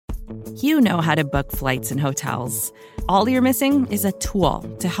You know how to book flights and hotels. All you're missing is a tool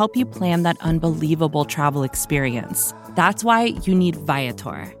to help you plan that unbelievable travel experience. That's why you need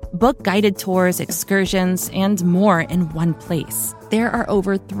Viator. Book guided tours, excursions, and more in one place. There are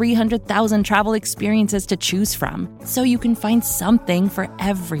over 300,000 travel experiences to choose from, so you can find something for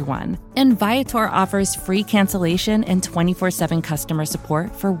everyone. And Viator offers free cancellation and 24/7 customer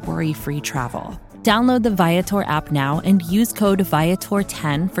support for worry-free travel. Download the Viator app now and use code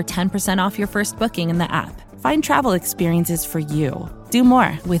Viator10 for 10% off your first booking in the app. Find travel experiences for you. Do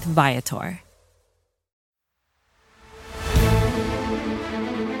more with Viator.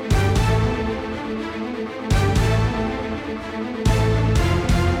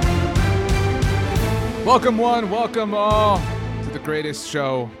 Welcome one, welcome all to the greatest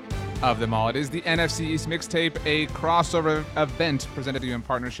show of them all. It is the NFC East Mixtape, a crossover event presented to you in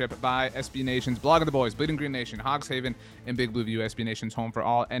partnership by SB Nation's Blog of the Boys, Bleeding Green Nation, Hogs Haven, and Big Blue View, SB Nation's home for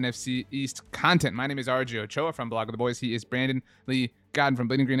all NFC East content. My name is RJ Ochoa from Blog of the Boys. He is Brandon Lee Godden from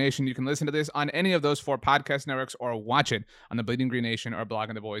Bleeding Green Nation. You can listen to this on any of those 4 podcast networks or watch it on the Bleeding Green Nation or Blog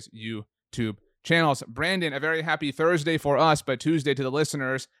of the Boys YouTube channels. Brandon, a very happy Thursday for us, but Tuesday to the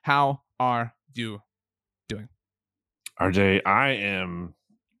listeners. How are you doing? RJ, I am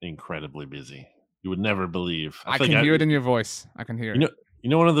incredibly busy. You would never believe. I can hear it in your voice. I can hear it. You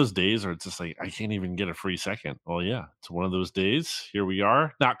know, one of those days where it's just like, I can't even get a free second. Well, yeah, it's one of those days. Here we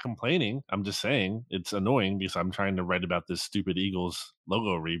are, not complaining. I'm just saying it's annoying because I'm trying to write about this stupid Eagles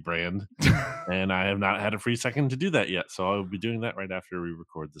logo rebrand, and I have not had a free second to do that yet. So I'll be doing that right after we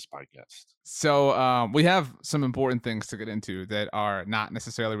record this podcast. So we have some important things to get into that are not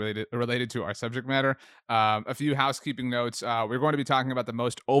necessarily related to our subject matter. A few housekeeping notes. We're going to be talking about the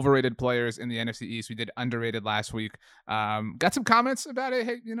most overrated players in the NFC East. We did underrated last week. Got some comments about it.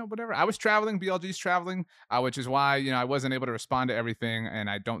 Hey, whatever. I was traveling. BLG's traveling, which is why, I wasn't able to respond to everything. And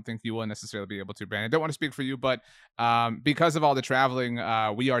I don't think you will necessarily be able to, Brandon. I don't want to speak for you, but because of all the traveling,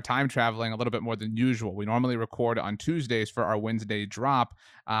 we are time traveling a little bit more than usual. We normally record on Tuesdays for our Wednesday drop.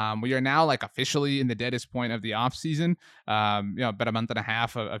 We are now officially in the deadest point of the off season. About a month and a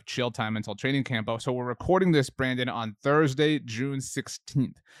half of chill time until training camp. So we're recording this, Brandon, on Thursday, June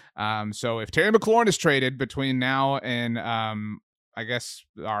 16th. So if Terry McLaurin is traded between now and I guess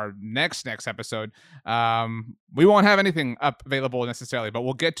our next episode, we won't have anything up available necessarily, but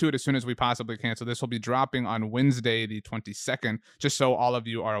we'll get to it as soon as we possibly can. So this will be dropping on Wednesday, the 22nd, just so all of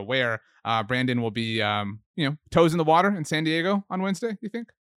you are aware. Brandon will be, toes in the water in San Diego on Wednesday, you think?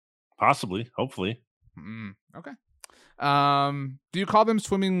 Possibly, hopefully. Okay. Do you call them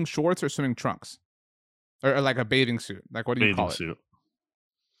swimming shorts or swimming trunks? Or like a bathing suit? Like, what do you call it? Bathing suit.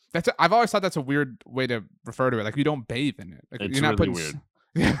 I've always thought that's a weird way to refer to it. Like, you don't bathe in it. Like, it's you're not really weird.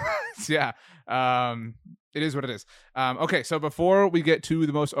 Yeah. It is what it is. Okay, so before we get to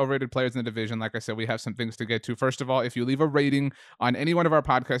the most overrated players in the division, like I said, we have some things to get to. First of all, if you leave a rating on any one of our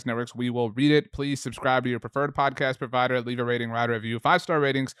podcast networks, we will read it. Please subscribe to your preferred podcast provider. Leave a rating, write a review. 5-star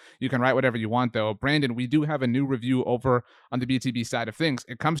ratings. You can write whatever you want, though. Brandon, we do have a new review over on the BTB side of things.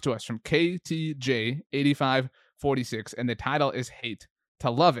 It comes to us from KTJ8546, and the title is Hate to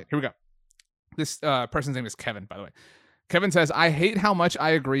Love It. Here we go. This person's name is Kevin, by the way. Kevin says, I hate how much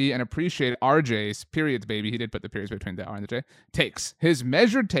I agree and appreciate RJ's, periods, baby, he did put the periods between the R and the J, takes. His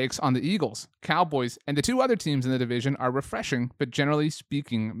measured takes on the Eagles, Cowboys, and the 2 other teams in the division are refreshing, but generally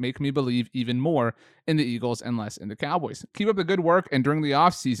speaking, make me believe even more in the Eagles and less in the Cowboys. Keep up the good work, and during the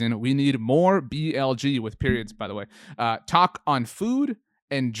offseason, we need more BLG, with periods, by the way. Talk on food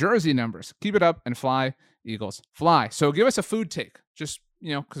and jersey numbers. Keep it up and fly, Eagles, fly. So give us a food take, just,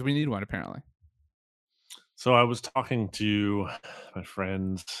 because we need one, apparently. So I was talking to my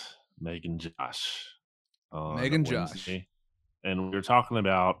friend Megan Josh. Megan Josh. And we were talking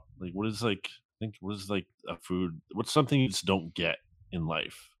about what is a food, what's something you just don't get in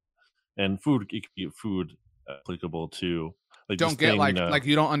life. And food, it could be food applicable to don't get thing,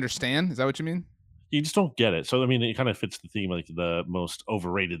 you don't understand. Is that what you mean? You just don't get it. So I mean, it kind of fits the theme, the most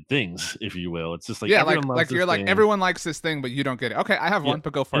overrated things, if you will. It's just everyone likes this thing, but you don't get it. Okay, I have one,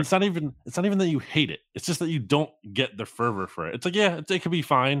 but go first. It's not even that you hate it. It's just that you don't get the fervor for it. It's it could be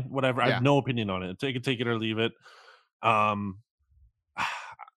fine, whatever. I have no opinion on it. You can take it or leave it.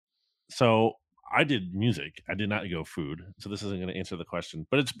 So I did music. I did not go food. So this isn't going to answer the question,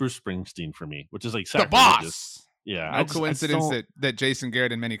 but it's Bruce Springsteen for me, which is the boss. Yeah, no coincidence that Jason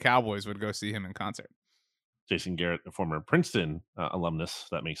Garrett and many Cowboys would go see him in concert. Jason Garrett, a former Princeton alumnus,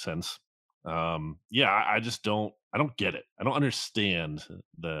 that makes sense. I just don't. I don't get it. I don't understand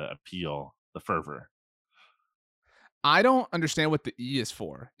the appeal, the fervor. I don't understand what the E is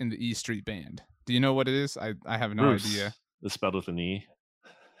for in the E Street Band. Do you know what it is? I have no idea. It's spelled with an E.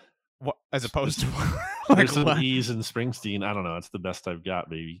 What, as opposed to like There's some what? E's in Springsteen. I don't know. It's the best I've got,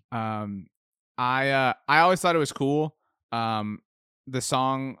 baby. Um, I always thought it was cool. Um, the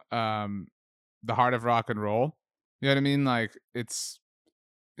song, "The Heart of Rock and Roll." You know what I mean? Like it's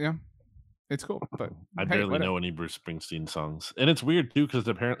yeah, it's cool. But I hey, barely whatever. know any Bruce Springsteen songs, and it's weird too because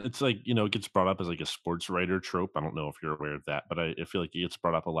apparently it's like it gets brought up as like a sports writer trope. I don't know if you're aware of that, but I feel like it gets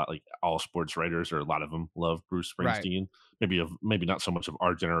brought up a lot. Like all sports writers or a lot of them love Bruce Right. Springsteen. Maybe not so much of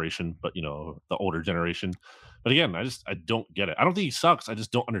our generation, but the older generation. But again, I don't get it. I don't think he sucks. I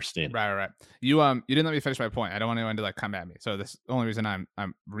just don't understand it. Right. You didn't let me finish my point. I don't want anyone to like come at me. So this the only reason I'm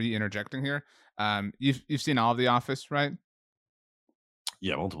re-interjecting here. You've seen all of The Office, right?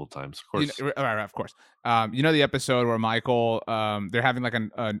 Yeah, multiple times, of You know, course. right, of course. You know the episode where Michael, they're having like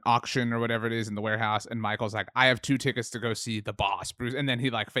an auction or whatever it is in the warehouse, and Michael's like, "I have 2 tickets to go see the boss, Bruce," and then he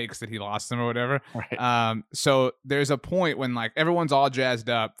like fakes that he lost them or whatever. Right. So there's a point when like everyone's all jazzed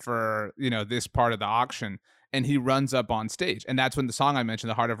up for this part of the auction, and he runs up on stage, and that's when the song I mentioned,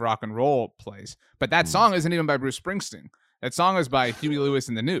 "The Heart of Rock and Roll," plays. But that Mm. song isn't even by Bruce Springsteen. That song is by Huey Lewis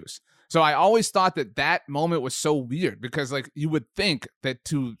and the News. So I always thought that moment was so weird because like you would think that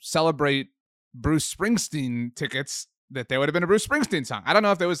to celebrate Bruce Springsteen tickets that there would have been a Bruce Springsteen song. I don't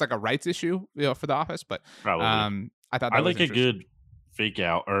know if there was like a rights issue, for The Office, but Probably. I thought I that was like a interesting. good fake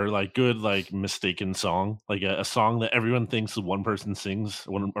out or like good like mistaken song, like a song that everyone thinks one person sings,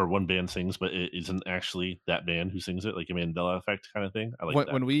 one band sings, but it isn't actually that band who sings it, like a Mandela effect kind of thing. I like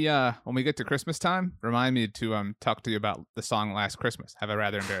that. When we get to Christmas time, remind me to talk to you about the song Last Christmas. Have a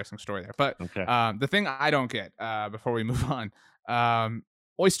rather embarrassing story there. But Okay. the thing I don't get before we move on,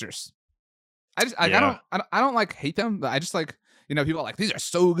 oysters. Yeah. I don't like hate them, but I just like people are like these are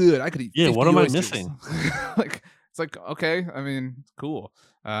so good. I could eat Yeah. What 50 am I oysters. missing? Like it's like okay, I mean it's cool.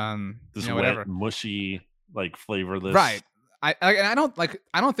 This wet, Whatever. mushy, like flavorless. Right. I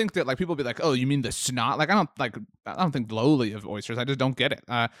don't think that like people be like, oh, you mean the snot? Like I don't think lowly of oysters. I just don't get it.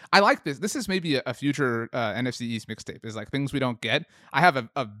 I like this. This is maybe a future NFC East mixtape. Is like things we don't get. I have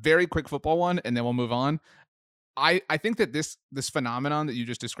a very quick football one, and then we'll move on. I think that this phenomenon that you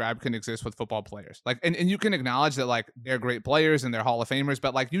just described can exist with football players. Like and you can acknowledge that like they're great players and they're Hall of Famers,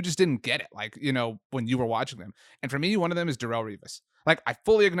 but like you just didn't get it, like, when you were watching them. And for me, one of them is Darrell Revis. Like I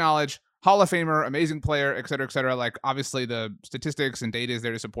fully acknowledge Hall of Famer, amazing player, et cetera, et cetera. Like obviously the statistics and data is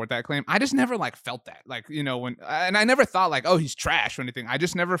there to support that claim. I just never like felt that. Like, when and I never thought like, oh, he's trash or anything. I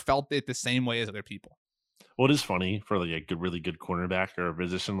just never felt it the same way as other people. What is funny for like a good, really good cornerback or a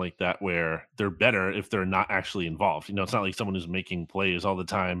position like that where they're better if they're not actually involved. It's not like someone who's making plays all the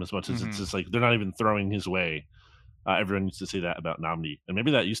time as much as it's Hmm. just like they're not even throwing his way. Everyone used to say that about Namdi, and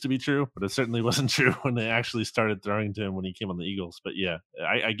maybe that used to be true, but it certainly wasn't true when they actually started throwing to him when he came on the Eagles. But yeah,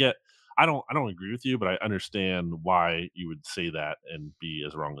 I get. I don't agree with you, but I understand why you would say that and be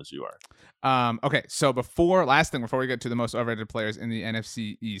as wrong as you are. Okay, so last thing before we get to the most overrated players in the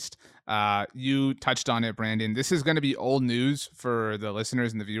NFC East, you touched on it, Brandon. This is going to be old news for the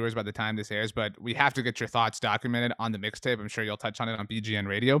listeners and the viewers by the time this airs, but we have to get your thoughts documented on the mixtape. I'm sure you'll touch on it on BGN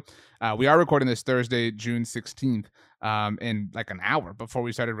Radio. We are recording this Thursday, June 16th. In like an hour before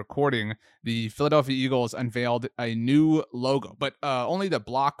we started recording, the Philadelphia Eagles unveiled a new logo, but only the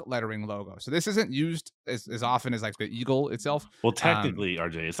block lettering logo. So this isn't used as often as like the eagle itself. Well, Um, technically,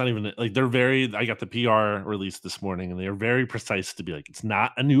 RJ, it's not even like they're very. I got the PR release this morning, and they are very precise to be like, it's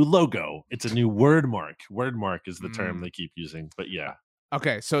not a new logo, it's a new word mark. Word mark is the term mm, they keep using. But yeah,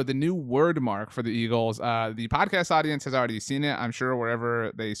 Okay, so the new word mark for the Eagles, the podcast audience has already seen it, I'm sure,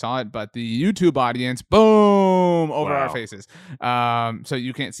 wherever they saw it, but the YouTube audience, boom, over our wow, faces. So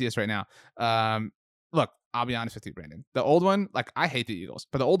you can't see us right now. Look, I'll be honest with you, Brandon. The old one, like I hate the Eagles,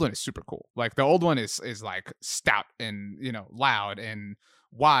 but the old one is super cool. Like the old one is like stout and loud and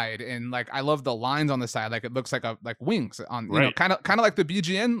wide, and like I love the lines on the side. Like it looks like like wings on, right. kind of like the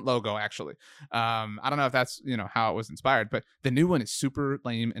BGN logo actually. I don't know if that's how it was inspired, but the new one is super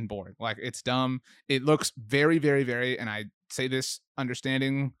lame and boring. Like it's dumb. It looks very, very, very, and I say this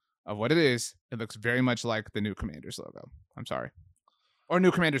understanding of what it is. It looks very much like the new Commanders logo. I'm sorry, or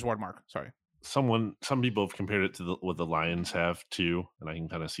new Commanders wordmark. Sorry. Some people have compared it to what the Lions have too, and I can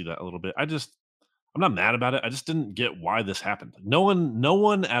kind of see that a little bit. I'm not mad about it. I just didn't get why this happened. No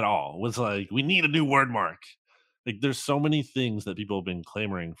one at all was like, we need a new word mark. Like there's so many things that people have been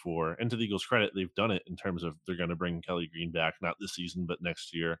clamoring for. And to the Eagles' credit, they've done it in terms of they're going to bring Kelly Green back, not this season, but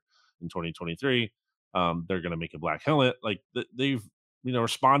next year in 2023. They're going to make a black helmet. Like they've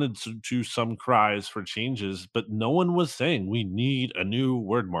responded to some cries for changes, but no one was saying we need a new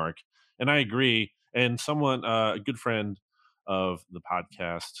word mark. And I agree. And someone, a good friend of the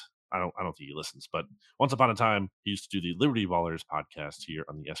podcast, I don't think he listens, but once upon a time, he used to do the Liberty Ballers podcast here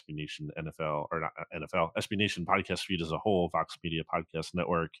on the SB Nation NFL, or not NFL, SB Nation podcast feed as a whole, Vox Media Podcast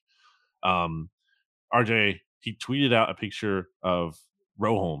Network. Um, RJ, he tweeted out a picture of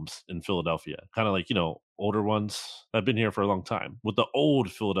row homes in Philadelphia, kind of like, older ones that have been here for a long time with the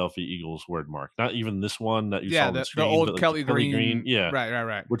old Philadelphia Eagles word mark. Not even this one that you saw Yeah, on the the screen, but old like Kelly the Kelly Green. Yeah,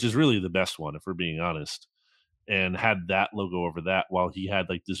 Right. which is really the best one, if we're being honest. And had that logo over that while he had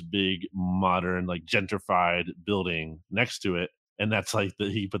like this big modern, like gentrified building next to it. And that's like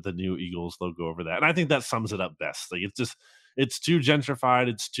he put the new Eagles logo over that. And I think that sums it up best. Like it's too gentrified.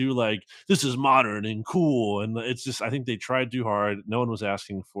 It's too like, this is modern and cool. And it's just, I think they tried too hard. No one was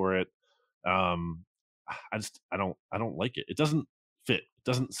asking for it. Um, I don't like it. It doesn't fit. It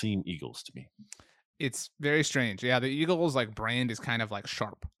doesn't seem Eagles to me. It's very strange. Yeah, the Eagles like brand is kind of like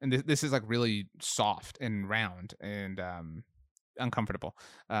sharp, and this is like really soft and round and uncomfortable.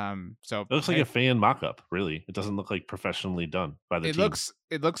 So It looks like a fan mock-up. Really, it doesn't look like professionally done by the team.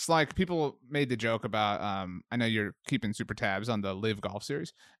 It looks like people made the joke about. I know you're keeping super tabs on the Live Golf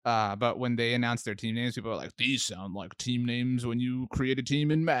Series, but when they announced their team names, people are like, "These sound like team names when you create a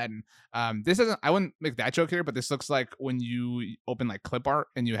team in Madden." This doesn't. I wouldn't make that joke here, but this looks like when you open like clip art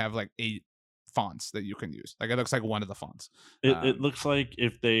and you have like 8 fonts that you can use. Like it looks like one of the fonts. It looks like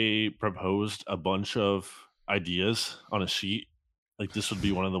if they proposed a bunch of ideas on a sheet, like this would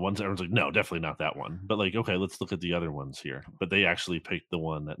be one of the ones that everyone's like, no, definitely not that one. But like, okay, let's look at the other ones here. But they actually picked the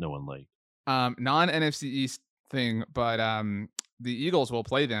one that no one liked. Non NFC East thing, but the Eagles will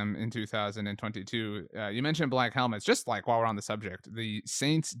play them in 2022. You mentioned black helmets. Just like while we're on the subject, the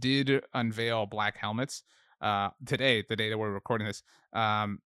Saints did unveil black helmets today, the day that we're recording this.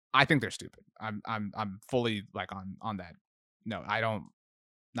 I think they're stupid. I'm fully like on that. No, I don't.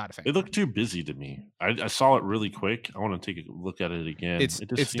 Not a fan. It looked too busy to me. I saw it really quick. I want to take a look at it again. It's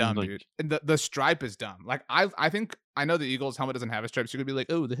dumb, like... dude. And the stripe is dumb. Like I think I know the Eagles helmet doesn't have a stripe, so you could be like,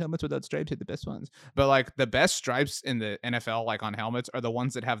 oh, the helmets without stripes are the best ones. But like the best stripes in the NFL, like on helmets, are the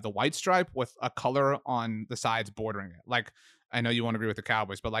ones that have the white stripe with a color on the sides bordering it. Like I know you won't agree with the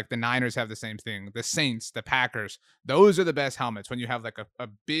Cowboys, but like the Niners have the same thing. The Saints, the Packers, those are the best helmets when you have like a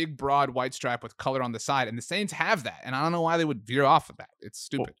big, broad white stripe with color on the side. And the Saints have that. And I don't know why they would veer off of that. It's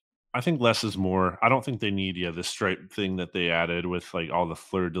stupid. Well, I think less is more. I don't think they need the stripe thing that they added with like all the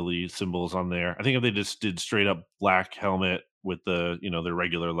fleur-de-lis symbols on there. I think if they just did straight up black helmet with the their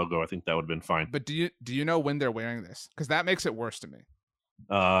regular logo, I think that would have been fine. But do you know when they're wearing this? Because that makes it worse to me.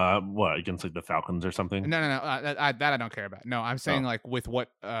 What, against like the Falcons or something? No. That I don't care about. No, I'm saying like with what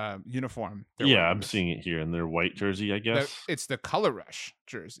uniform. Yeah, I'm seeing it here in their white jersey. I guess it's the Color Rush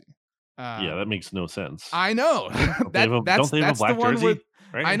jersey. Yeah, that makes no sense. I know. Don't they have a black jersey?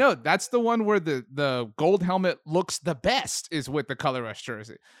 Right? I know that's the one where the gold helmet looks the best is with the Color Rush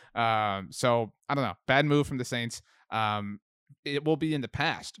jersey. So I don't know. Bad move from the Saints. It will be in the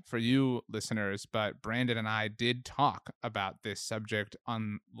past for you listeners, but Brandon and I did talk about this subject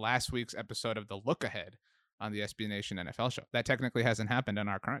on last week's episode of the Look Ahead on the SB Nation NFL show. That technically hasn't happened in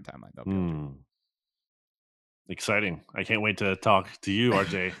our current timeline, though. Exciting. I can't wait to talk to you,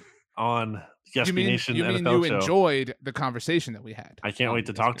 RJ, on the SB Nation NFL show. You enjoyed the conversation that we had. I can't wait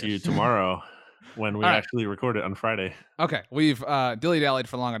to talk to you tomorrow when we actually record it on Friday. Okay, we've dilly-dallied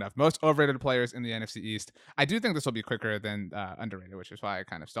for long enough. Most overrated players in the NFC East. I do think this will be quicker than underrated, which is why I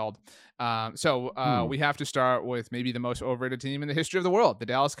kind of stalled. We have to start with maybe the most overrated team in the history of the world, the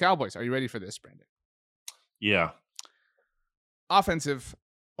Dallas Cowboys. Are you ready for this, Brandon? Yeah. Offensive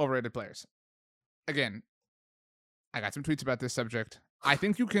overrated players. Again, I got some tweets about this subject. I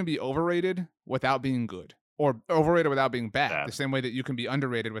think you can be overrated without being good, or overrated without being bad, the same way that you can be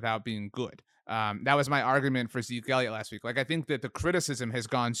underrated without being good. That was my argument for Zeke Elliott last week. Like, I think that the criticism has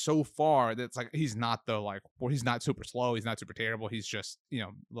gone so far that it's like he's not he's not super slow, he's not super terrible, he's just, a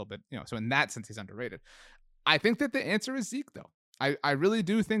little bit, so in that sense, he's underrated. I think that the answer is Zeke, though. I really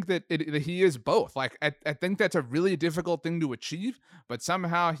do think that he is both. Like, I think that's a really difficult thing to achieve, but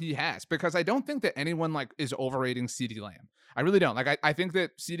somehow he has, because I don't think that anyone like is overrating CeeDee Lamb. I really don't. Like, I think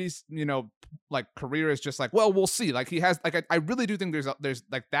that CeeDee's, like career is just like, well, we'll see. Like, he has, like, I really do think there's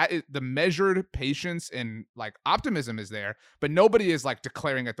like that is the measured patience and like optimism is there, but nobody is like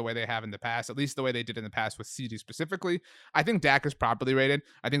declaring it the way they have in the past, at least the way they did in the past with CeeDee specifically. I think Dak is properly rated.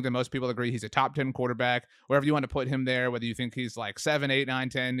 I think that most people agree he's a top 10 quarterback, wherever you want to put him there, whether you think he's like 7, 8, 9,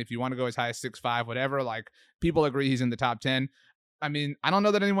 10, if you want to go as high as 6'5", whatever, like people agree he's in the top 10. I mean, I don't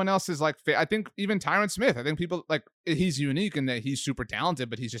know that anyone else is like, I think even Tyron Smith, I think people like, he's unique in that he's super talented,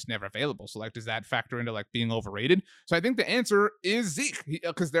 but he's just never available. So like, does that factor into like being overrated? So I think the answer is Zeke,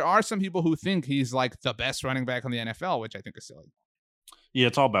 because there are some people who think he's like the best running back in the NFL, which I think is silly. Yeah,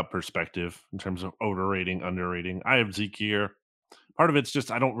 it's all about perspective in terms of overrating, underrating. I have Zeke here. Part of it's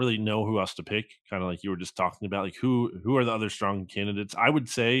just I don't really know who else to pick. Kind of like you were just talking about, like who are the other strong candidates? I would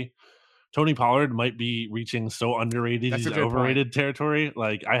say Tony Pollard might be reaching so underrated, That's a he's good point. overrated territory.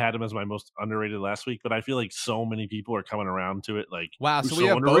 Like I had him as my most underrated last week, but I feel like so many people are coming around to it. Like Wow, who's so we so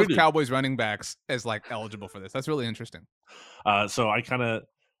have both underrated? Cowboys running backs as like eligible for this. That's really interesting. So I kind of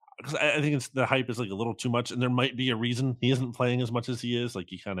because I think it's the hype is like a little too much, and there might be a reason he isn't playing as much as he is.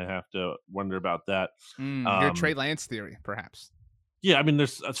 Like you kind of have to wonder about that. Your Trey Um, Lance theory, perhaps. yeah, I mean,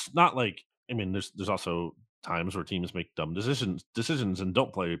 there's it's not like I mean, there's also times where teams make dumb decisions and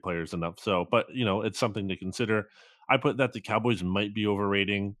don't play players enough. So, but it's something to consider. I put that the Cowboys might be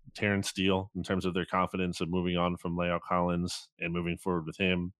overrating Terrence Steele in terms of their confidence of moving on from La'el Collins and moving forward with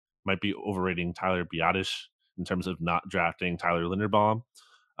him. Might be overrating Tyler Biadasz in terms of not drafting Tyler Linderbaum.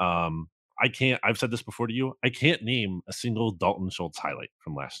 Um, I can't. I've said this before to you. I can't name a single Dalton Schultz highlight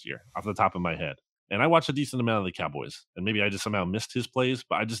from last year off the top of my head. And I watched a decent amount of the Cowboys, and maybe I just somehow missed his plays.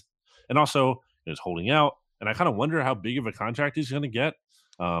 But and also he was holding out, and I kind of wonder how big of a contract he's going to get.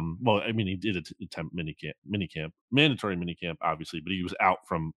 Well, I mean, he did attempt mandatory mini camp, obviously, but he was out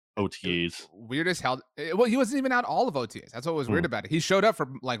from OTAs. Weird as hell. Well, he wasn't even out all of OTAs. That's what was weird about it. He showed up for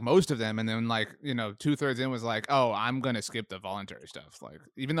like most of them, and then like 2/3 in was like, oh, I'm gonna skip the voluntary stuff. Like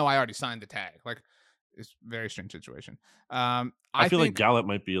even though I already signed the tag, like it's a very strange situation. I I feel like think Gallup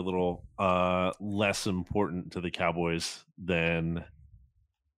might be a little less important to the Cowboys than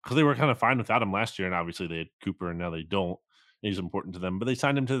because they were kind of fine without him last year, and obviously they had Cooper, and now they don't. He's important to them, but they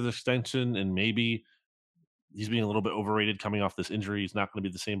signed him to the extension, and maybe he's being a little bit overrated coming off this injury. He's not going to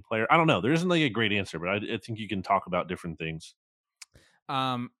be the same player. I don't know. There isn't like a great answer, but I think you can talk about different things.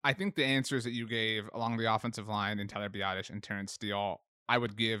 I think the answers that you gave along the offensive line and Tyler Biadasz and Terrence Steele, I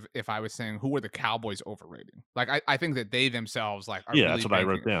would give if I was saying who were the Cowboys overrating. Like I think that they themselves like are Yeah, really that's what I banking.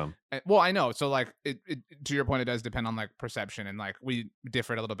 wrote down. Well, I know. So like it to your point, it does depend on like perception, and like we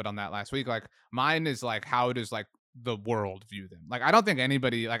differed a little bit on that last week. Like mine is like how does like the world view them? Like I don't think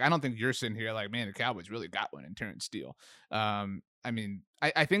anybody like I don't think you're sitting here like man the Cowboys really got one in Terrence Steele. I mean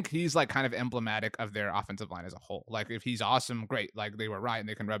I think he's like kind of emblematic of their offensive line as a whole. Like if he's awesome, great. Like they were right and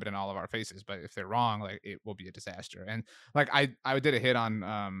they can rub it in all of our faces. But if they're wrong, like it will be a disaster. And like I did a hit on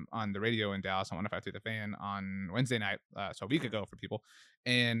the radio in Dallas on 105 the Fan on Wednesday night, so a week ago for people.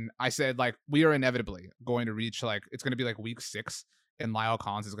 And I said, like, we are inevitably going to reach like it's going to be like week 6, and Lyle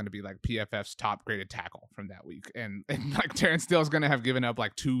Collins is going to be like PFF's top graded tackle from that week, and like Terrence Steele is going to have given up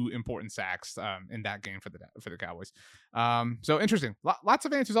like 2 important sacks in that game for the Cowboys. So interesting, lots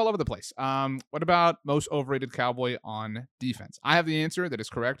of answers all over the place. What about most overrated Cowboy on defense? I have the answer that is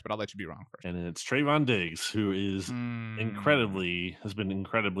correct, but I'll let you be wrong first. And it's Trayvon Diggs, who is has been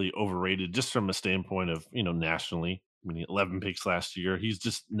incredibly overrated just from a standpoint of, nationally. I mean, 11 picks last year. He's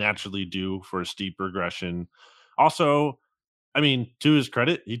just naturally due for a steep regression. Also, I mean, to his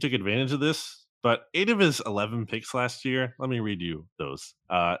credit, he took advantage of this, but 8 of his 11 picks last year, let me read you those.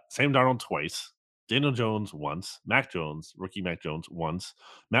 Sam Darnold twice, Daniel Jones once, rookie Mac Jones once,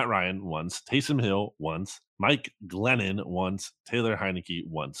 Matt Ryan once, Taysom Hill once, Mike Glennon once, Taylor Heineke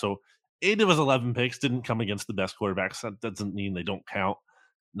once. So 8 of his 11 picks didn't come against the best quarterbacks. That doesn't mean they don't count.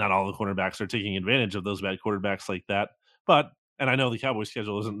 Not all the quarterbacks are taking advantage of those bad quarterbacks like that. And I know the Cowboys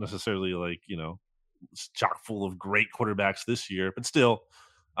schedule isn't necessarily like, it's chock full of great quarterbacks this year, but still,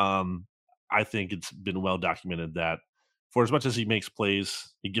 I think it's been well documented that for as much as he makes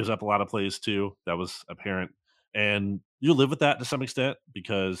plays, he gives up a lot of plays too. That was apparent, and you live with that to some extent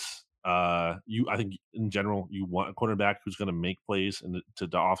because I think in general, you want a quarterback who's going to make plays and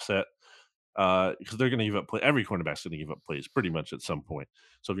to offset because they're going to give up play. Every cornerback's going to give up plays pretty much at some point.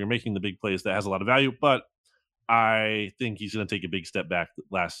 So if you're making the big plays, that has a lot of value. But I think he's going to take a big step back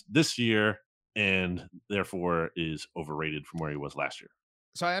this year, and therefore is overrated from where he was last year.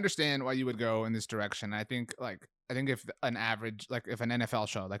 So I understand why you would go in this direction. I think if an average, like if an NFL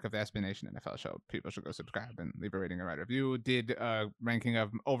show, like if the SB Nation NFL show, people should go subscribe and leave a rating and write a review, did a ranking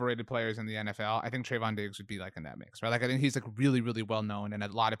of overrated players in the NFL, I think Trayvon Diggs would be like in that mix, right? Like I think he's like really, really well known, and a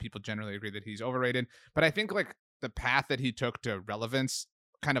lot of people generally agree that he's overrated. But I think like the path that he took to relevance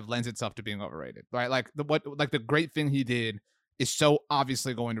kind of lends itself to being overrated, right? Like the great thing he did is so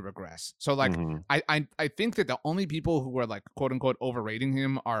obviously going to regress. So like I think that the only people who are like quote unquote overrating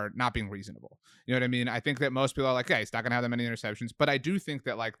him are not being reasonable. You know what I mean? I think that most people are like, hey, he's not gonna have that many interceptions. But I do think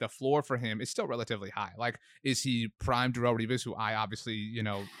that like the floor for him is still relatively high. Like, is he prime Darrelle Revis, who I obviously,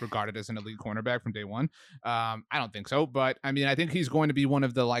 regarded as an elite cornerback from day one? I don't think so. But I mean, I think he's going to be one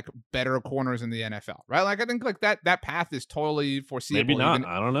of the like better corners in the NFL, right? Like I think like that path is totally foreseeable. Maybe not.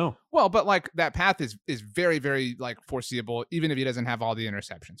 I don't know. Well, but like that path is very, very like foreseeable, even if he doesn't have all the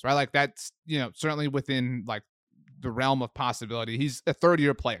interceptions, right? Like that's, certainly within like the realm of possibility. He's a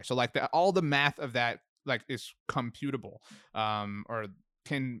third-year player. So like all the math of that like is computable, or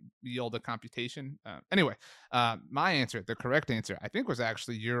can yield a computation. Anyway, my answer, the correct answer, I think was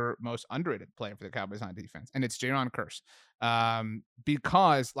actually your most underrated player for the Cowboys on defense, and it's Jaron Kearse.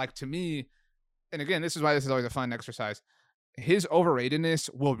 Because like to me, and again, this is why this is always a fun exercise, his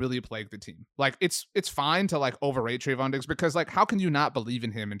overratedness will really plague the team. Like it's fine to like overrate Trayvon Diggs because like how can you not believe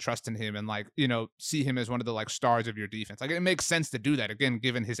in him and trust in him and like see him as one of the like stars of your defense? Like it makes sense to do that again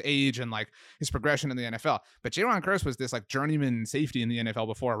given his age and like his progression in the NFL. But Jaron Kearse was this like journeyman safety in the NFL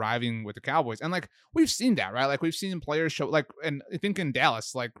before arriving with the Cowboys, and like we've seen that, right? Like we've seen players show like, and I think in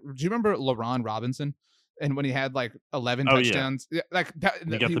Dallas, like do you remember LaRon Robinson? And when he had like 11 touchdowns, like that,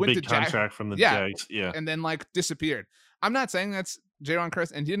 he got the went big to contract from the Jags, and then like disappeared. I'm not saying that's Jaron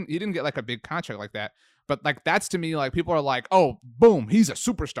Kearse, and he didn't get like a big contract like that, but like that's to me like people are like, oh, boom, he's a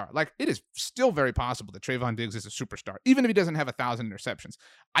superstar. Like it is still very possible that Trayvon Diggs is a superstar, even if he doesn't have 1,000 interceptions.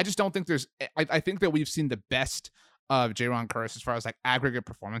 I just don't think there's. I think that we've seen the best of Jaron Kearse as far as like aggregate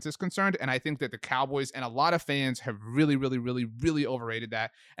performance is concerned. And I think that the Cowboys and a lot of fans have really, really, really, really overrated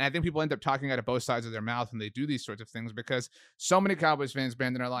that. And I think people end up talking out of both sides of their mouth when they do these sorts of things because so many Cowboys fans,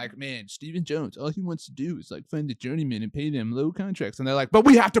 Brandon, are like, man, Stephen Jones, all he wants to do is like find a journeyman and pay them low contracts. And they're like, but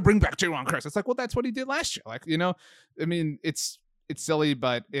we have to bring back Jaron Kearse. It's like, well, that's what he did last year. Like, I mean, it's silly,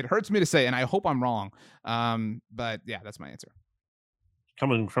 but it hurts me to say, and I hope I'm wrong. But yeah, that's my answer.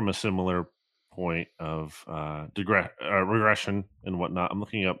 Coming from a similar point of regression and whatnot, I'm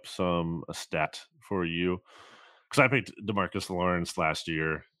looking up a stat for you because I picked DeMarcus Lawrence last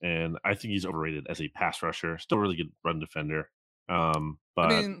year, and I think he's overrated as a pass rusher. Still a really good run defender. But I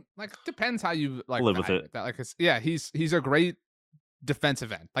mean, like depends how you like live with it. That. Like, he's a great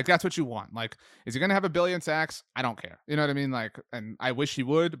defensive end. Like that's what you want. Like, is he gonna have 1 billion sacks? I don't care. You know what I mean? Like, and I wish he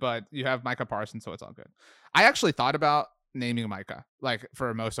would, but you have Micah Parsons, so it's all good. I actually thought about naming Micah like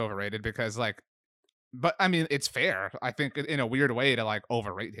for most overrated because like, but I mean it's fair I think in a weird way to like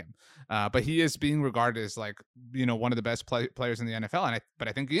overrate him, but he is being regarded as like one of the best players in the NFL, and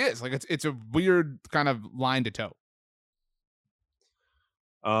I think he is like it's a weird kind of line to toe.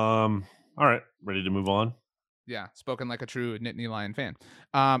 All right, ready to move on. Yeah, spoken like a true Nittany Lion fan.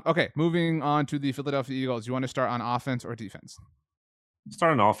 Okay, moving on to the Philadelphia Eagles. You want to start on offense or defense?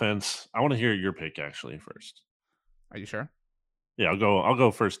 Start on offense. I want to hear your pick actually first. Are you sure? Yeah, I'll go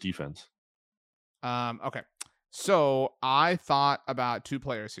first defense. Okay. So I thought about 2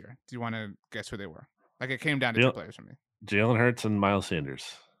 players here. Do you want to guess who they were? Like it came down to 2 players for me. Jalen Hurts and Miles Sanders.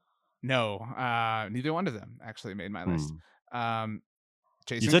 No, neither one of them actually made my list.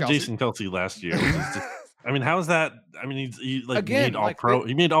 You said Kelce. Jason Kelce last year. Which is just, I mean, how is that? I mean, he made all pro.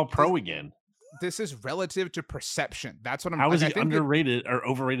 He made all pro again. This is relative to perception. That's what I'm. How is he underrated or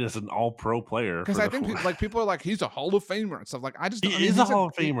overrated as an all-pro player? Because I think like people are like he's a Hall of Famer and stuff. Like he's a Hall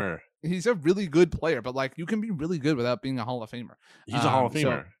of Famer. He's a really good player, but like you can be really good without being a Hall of Famer. He's a Hall of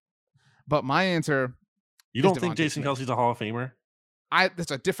Famer. But my answer. You don't think Jason Kelce's a Hall of Famer?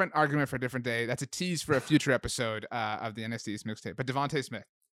 That's a different argument for a different day. That's a tease for a future episode of the NFC's mixtape. But Devontae Smith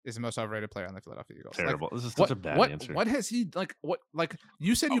is the most overrated player on the Philadelphia Eagles. Terrible. This is such a bad answer. What has he like? What like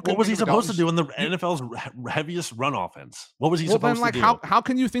you said? What was he supposed to do in the NFL's heaviest run offense? What was he supposed to do? How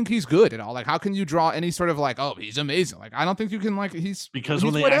can you think he's good at all? Like, how can you draw any sort of like, oh, he's amazing? Like, I don't think you can like because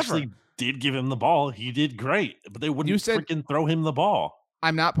when they actually did give him the ball, he did great, but they wouldn't freaking throw him the ball.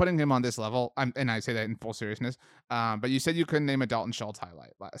 I'm not putting him on this level, and I say that in full seriousness. But you said you couldn't name a Dalton Schultz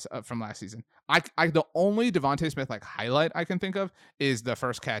highlight from last season. The only Devontae Smith like highlight I can think of is the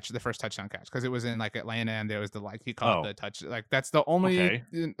first touchdown catch, because it was in like Atlanta, and there was he caught the touch. Like that's the only. Okay.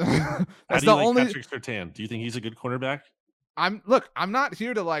 That's the only. Patrick Surtain? Do you think he's a good quarterback? I'm not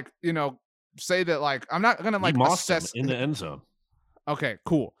here to like say that like I'm not gonna like assess him in the end zone. Okay,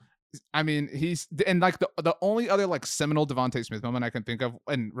 cool. I mean, he's and like the only other like seminal Devontae Smith moment I can think of,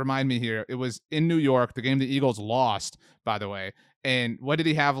 and remind me here, it was in New York, the game the Eagles lost, by the way. And what did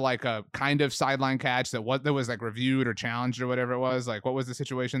he have, like a kind of sideline catch that was like reviewed or challenged or whatever it was? Like, what was the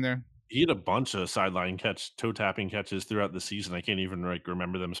situation there? He had a bunch of sideline toe tapping catches throughout the season. I can't even like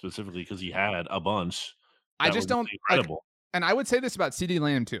remember them specifically because he had a bunch. I just don't incredible. And I would say this about CeeDee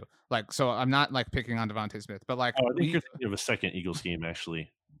Lamb too. Like, so I'm not like picking on Devontae Smith, but like, I think you're thinking of a second Eagles game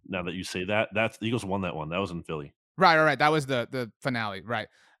actually. Now that you say that, the Eagles won that one. That was in Philly. Right. That was the finale. Right.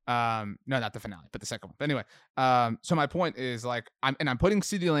 No, not the finale, but the second one. But anyway, so my point is like, I'm putting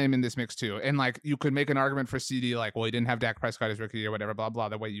CeeDee Lamb in this mix too. And like, you could make an argument for CD, like, well, he didn't have Dak Prescott as rookie or whatever, blah, blah,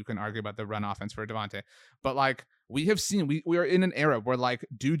 the way you can argue about the run offense for Devontae. But like, we have seen, we are in an era where like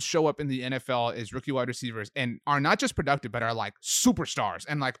dudes show up in the NFL as rookie wide receivers and are not just productive, but are like superstars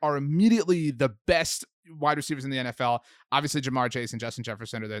and like are immediately the best wide receivers in the NFL. Obviously, Jamar Chase and Justin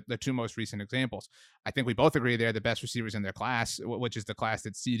Jefferson are the two most recent examples. I think we both agree they're the best receivers in their class, which is the class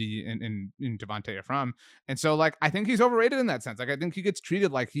that CD and Devontae are from. And so, like, I think he's overrated in that sense. Like, I think he gets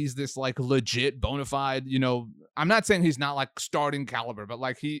treated like he's this like legit bona fide, I'm not saying he's not like starting caliber, but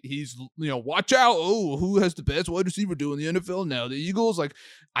like he's watch out. Oh, who has the best wide receiver doing the NFL now? The Eagles. Like,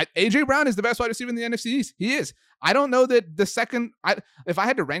 AJ Brown is the best wide receiver in the NFC East. He is. I don't know that the second, if I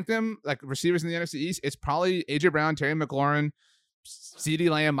had to rank them like receivers in the NFC East, it's probably AJ Brown, Terry McLaurin,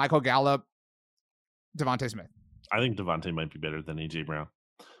 CeeDee Lamb, Michael Gallup, Devontae Smith. I think Devontae might be better than AJ Brown.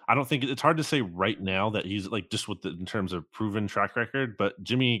 I don't think it's hard to say right now that he's like just in terms of proven track record, but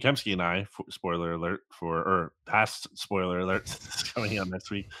Jimmy Kempski and I, spoiler alert or past spoiler alert, coming out next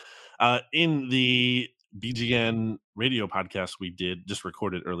week, in the BGN radio podcast we did just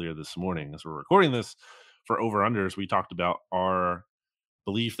recorded earlier this morning as we're recording this for over-unders, we talked about our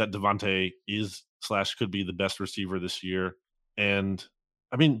belief that Devontae is / could be the best receiver this year. And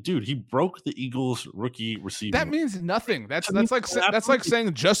I mean, dude, he broke the Eagles rookie receiver. That means nothing. That's like saying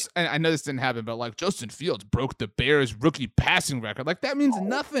and I know this didn't happen, but like Justin Fields broke the Bears rookie passing record. Like that means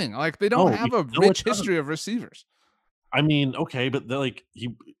nothing. Like they don't have a rich history of receivers. I mean, okay, but they're like he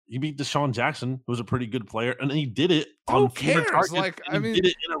beat Deshaun Jackson, who was a pretty good player, and he did it on fewer targets. Like I mean, did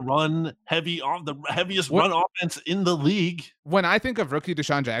it in a run heavy on the heaviest run offense in the league. When I think of rookie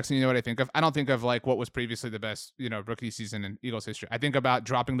Deshaun Jackson, you know what I think of? I don't think of like what was previously the best, rookie season in Eagles history. I think about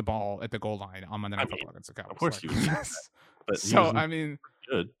dropping the ball at the goal line on Monday Night Football against the Cowboys. Of course, like, you would. But so I mean,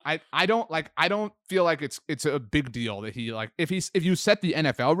 good. I don't feel like it's a big deal that he like if you set the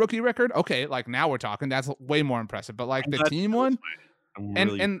NFL rookie record, okay, like now we're talking. That's way more impressive. But like the team one, I'm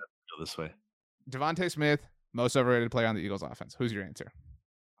really and feel this way. Devontae Smith, most overrated player on the Eagles offense. Who's your answer?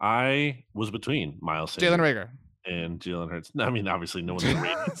 I was between Miles Sanders, Jalen Reagor, and Jalen Hurts. I mean, obviously, no one's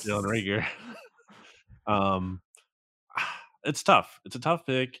rated Jalen Reagor. It's tough. It's a tough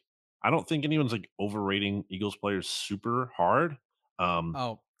pick. I don't think anyone's like overrating Eagles players super hard.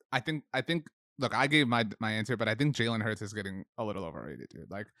 I think look, I gave my answer, but I think Jalen Hurts is getting a little overrated, dude.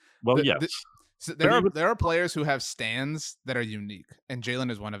 Like, yes. So there are players who have stands that are unique, and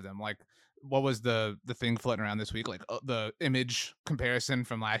Jalen is one of them. Like, what was the thing floating around this week? Like the image comparison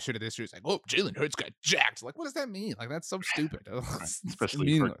from last year to this year is like, oh, Jalen Hurts got jacked. Like, what does that mean? Like, that's so stupid.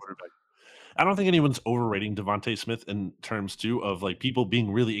 Especially for a quarterback. I don't think anyone's overrating Devontae Smith in terms too of like people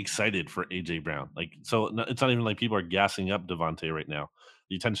being really excited for AJ Brown. Like, so it's not even like people are gassing up Devontae right now.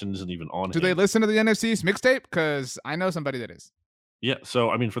 The attention isn't even on him. Do they listen to the NFC's mixtape? Because I know somebody that is. Yeah. So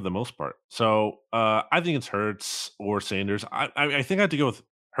I mean, for the most part. So I think it's Hurts or Sanders. I think I have to go with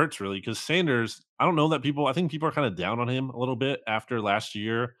Hurts really because Sanders. I don't know that people. I think people are kind of down on him a little bit after last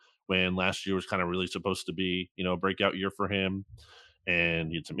year when last year was kind of really supposed to be a breakout year for him. And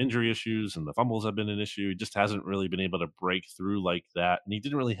he had some injury issues and the fumbles have been an issue. He just hasn't really been able to break through like that. And he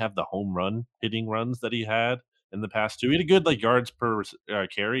didn't really have the home run hitting runs that he had in the past two. He had a good like yards per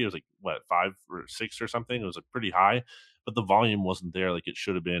carry. It was like 5 or 6 or something. It was pretty high, but the volume wasn't there like it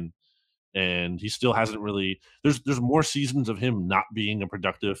should have been. And he still hasn't really, there's more seasons of him not being a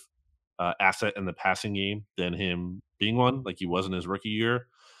productive asset in the passing game than him being one like he was in his rookie year.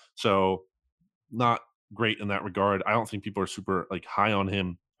 So not great in that regard. I don't think people are super like high on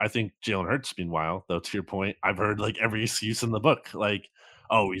him. I think Jalen Hurts, meanwhile, though, to your point, I've heard like every excuse in the book, like,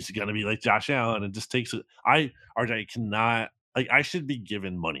 oh, he's gonna be like Josh Allen, and just takes it. RJ cannot like I should be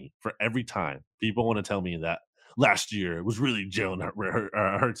given money for every time people want to tell me that last year it was really Jalen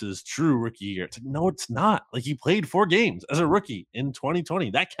Hurts' true rookie year. It's like, no, it's not. Like he played 4 games as a rookie in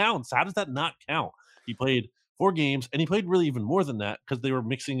 2020. That counts. How does that not count? He played 4 games, and he played really even more than that because they were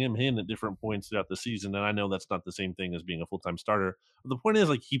mixing him in at different points throughout the season. And I know that's not the same thing as being a full-time starter. But the point is,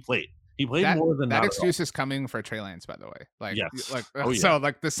 like, he played more than that. Excuse is coming for Trey Lance, by the way. Like, yes. Like, so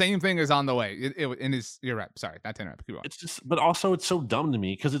like the same thing is on the way. You're right. Sorry, not to interrupt. Keep on. It's just, but also it's so dumb to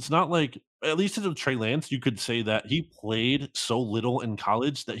me because it's not like, at least with Trey Lance, you could say that he played so little in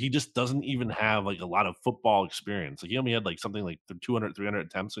college that he just doesn't even have like a lot of football experience. Like he only had like something like 200, 300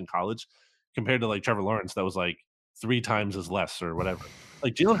 attempts in college compared to like Trevor Lawrence that was like 3 times as less or whatever.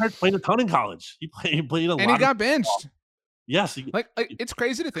 Like Jalen Hurts played a ton in college. He played a lot. And he got benched. Yes. Like it's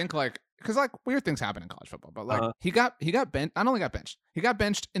crazy to think like, because like weird things happen in college football, but like he got benched. Not only got benched, he got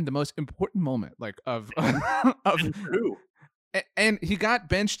benched in the most important moment like of and he got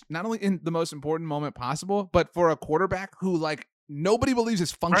benched not only in the most important moment possible, but for a quarterback who like nobody believes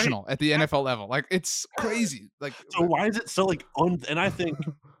is functional at the NFL level. Like it's crazy. Like so why is it so like and I think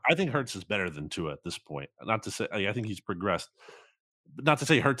I think Hurts is better than Tua at this point. Not to say I think he's progressed, but not to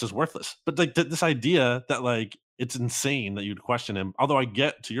say Hurts is worthless. But like this idea that like it's insane that you'd question him. Although I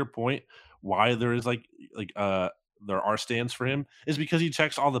get to your point why there is there are stands for him is because he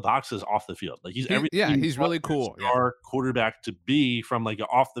checks all the boxes off the field. Like he's everything you He's want really your cool. Yeah. star quarterback to be from like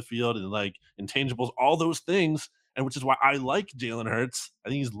off the field and like intangibles, all those things. And which is why I like Jalen Hurts. I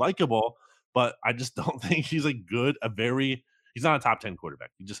think he's likable, but I just don't think he's he's not a top 10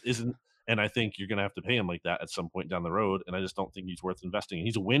 quarterback. He just isn't. And I think you're going to have to pay him like that at some point down the road. And I just don't think he's worth investing in.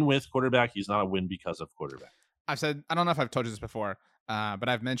 He's a win with quarterback. He's not a win because of quarterback. I don't know if I've told you this before, but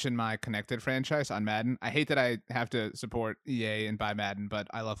I've mentioned my Connected franchise on Madden. I hate that I have to support EA and buy Madden, but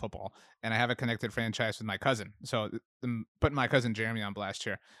I love football. And I have a Connected franchise with my cousin. So I'm putting my cousin Jeremy on blast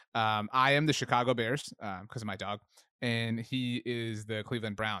here. I am the Chicago Bears because of my dog. And he is the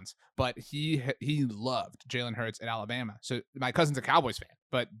Cleveland Browns, but he loved Jalen Hurts at Alabama. So my cousin's a Cowboys fan,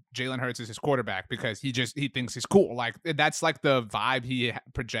 but Jalen Hurts is his quarterback because he thinks he's cool. Like that's like the vibe he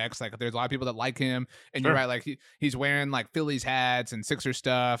projects. Like there's a lot of people that like him, and You're right. Like he's wearing like Phillies hats and Sixer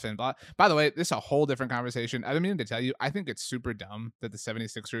stuff and blah. By the way, this is a whole different conversation. I've been meaning to tell you, I think it's super dumb that the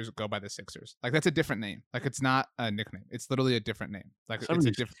 76ers go by the Sixers. Like that's a different name. Like it's not a nickname. It's literally a different name. Like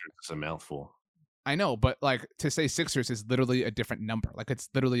it's a mouthful. I know, but like to say Sixers is literally a different number. Like it's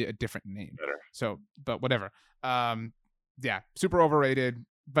literally a different name. Better. So, but whatever. Yeah, super overrated,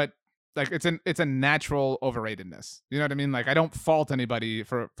 but like it's a natural overratedness. You know what I mean? Like I don't fault anybody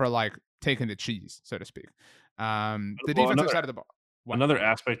for like taking the cheese, so to speak. The defensive side of the ball. What? Another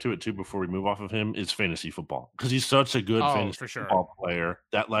aspect to it too, before we move off of him, is fantasy football, because he's such a good fantasy football player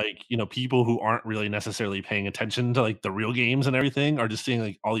that like people who aren't really necessarily paying attention to like the real games and everything are just seeing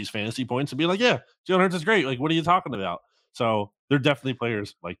like all these fantasy points and be like, yeah, Jalen Hurts is great. Like, what are you talking about? So they're definitely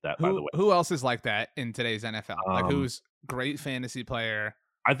players like that. By the way, who else is like that in today's NFL? Like who's great fantasy player?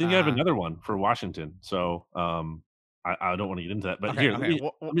 I think I have another one for Washington. So I don't want to get into that, but okay,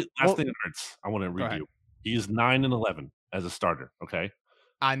 last thing on Hurts, I want to review. He's 9-11 as a starter. Okay.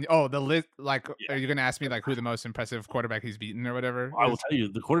 The list. Like, Are you going to ask me like who the most impressive quarterback he's beaten or whatever? I will tell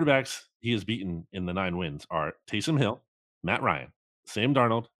you the quarterbacks he has beaten in the 9 wins are Taysom Hill, Matt Ryan, Sam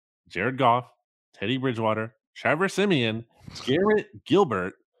Darnold, Jared Goff, Teddy Bridgewater, Trevor Siemian, Garrett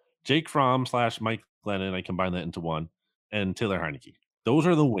Gilbert, Jake Fromm / Mike Glennon. I combine that into one, and Taylor Heineke. Those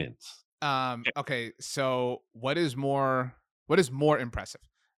are the wins. Okay. So what is more impressive?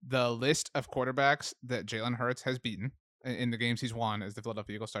 The list of quarterbacks that Jalen Hurts has beaten in the games he's won as the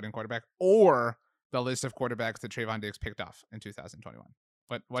Philadelphia Eagles starting quarterback, or the list of quarterbacks that Trayvon Diggs picked off in 2021?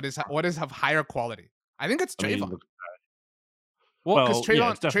 What is of higher quality? I think it's Trayvon. Well, because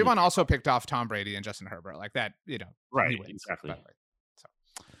Trayvon also picked off Tom Brady and Justin Herbert, like that. Right? He wins, exactly. So,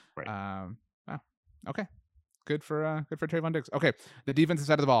 right. Okay. Good for Trayvon Diggs. Okay, the defensive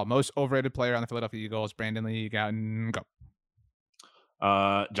side of the ball, most overrated player on the Philadelphia Eagles, Brandon Lee, Gowton, go.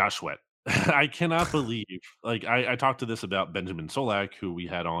 Josh Sweat. I cannot believe, like, I talked to this about Benjamin Solak, who we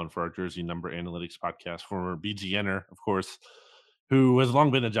had on for our Jersey Number Analytics podcast, former BGNer, of course, who has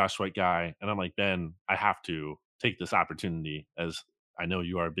long been a Josh Sweat guy. And I'm like, Ben, I have to take this opportunity, as I know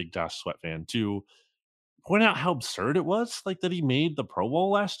you are a big Josh Sweat fan, to point out how absurd it was, like, that he made the Pro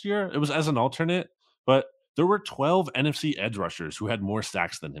Bowl last year. It was as an alternate, but there were 12 NFC edge rushers who had more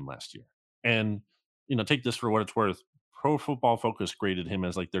sacks than him last year. And, take this for what it's worth. Pro Football Focus graded him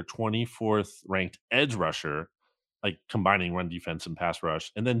as like their 24th ranked edge rusher, like combining run defense and pass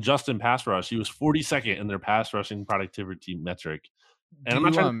rush. And then just in pass rush, he was 42nd in their pass rushing productivity metric. And I'm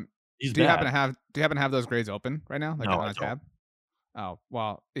not trying. Do you happen to have those grades open right now, like no, on a tab? Oh,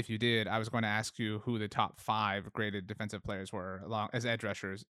 well, if you did, I was going to ask you who the top 5 graded defensive players were along as edge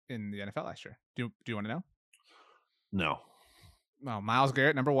rushers in the NFL last year. Do you want to know? No. Oh, Myles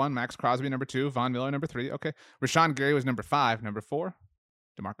Garrett, number 1. Max Crosby, number 2. Von Miller, number 3. Okay. Rashawn Gary was number 5. Number 4,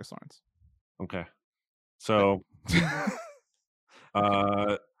 DeMarcus Lawrence. Okay. So,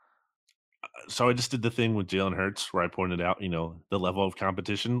 so I just did the thing with Jalen Hurts where I pointed out, the level of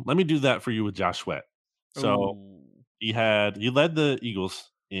competition. Let me do that for you with Josh Sweat. So he led the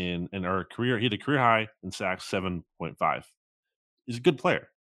Eagles in our career. He had a career high in sacks, 7.5. He's a good player.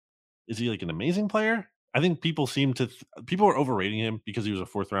 Is he like an amazing player? I think people people are overrating him because he was a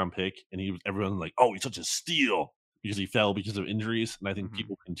 4th round pick, and everyone's like, oh, he's such a steal because he fell because of injuries. And I think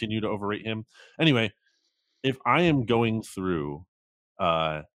people continue to overrate him. Anyway, if I am going through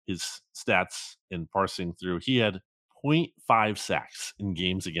his stats and parsing through, he had 0.5 sacks in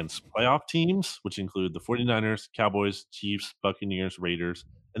games against playoff teams, which include the 49ers, Cowboys, Chiefs, Buccaneers, Raiders.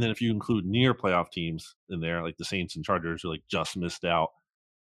 And then if you include near playoff teams in there, like the Saints and Chargers, who like just missed out,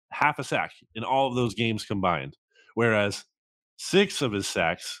 half a sack in all of those games combined. Whereas 6 of his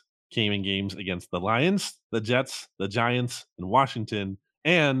sacks came in games against the Lions, the Jets, the Giants, and Washington.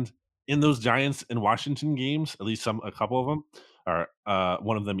 And in those Giants and Washington games, at least a couple of them, or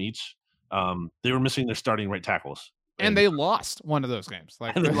one of them each, they were missing their starting right tackles. And they lost one of those games.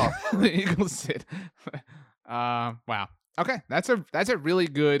 Like the Eagles did. Wow. Okay. That's a really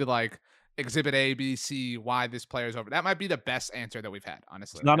good like exhibit A, B, C, why this player's over. That might be the best answer that we've had,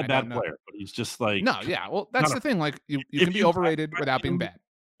 honestly. He's not a bad player, but he's just like no, yeah. Well, that's the thing. Like you can be overrated without being bad.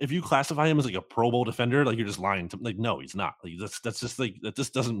 If you classify him as like a Pro Bowl defender, like you're just lying to like no, he's not. Like that's just like that.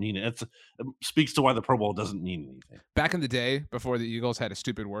 This doesn't mean it. It speaks to why the Pro Bowl doesn't mean anything. Back in the day, before the Eagles had a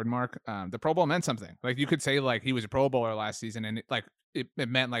stupid word mark, the Pro Bowl meant something. Like you could say like he was a Pro Bowler last season, and it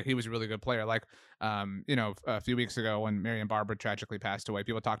meant like he was a really good player. Like a few weeks ago when Marion Barber tragically passed away,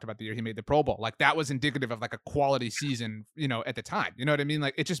 people talked about the year he made the Pro Bowl. Like that was indicative of like a quality season, at the time. You know what I mean?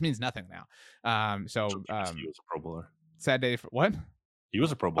 Like it just means nothing now. He was a Pro Bowler. Sad day for what? He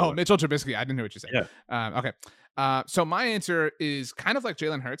was a Pro Bowler. Oh, Mitchell Trubisky. I didn't know what you said. Yeah. Okay. So my answer is kind of like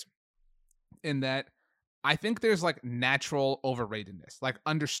Jalen Hurts in that I think there's like natural overratedness, like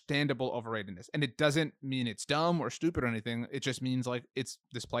understandable overratedness. And it doesn't mean it's dumb or stupid or anything. It just means like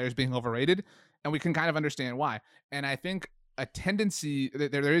this player's being overrated and we can kind of understand why. And I think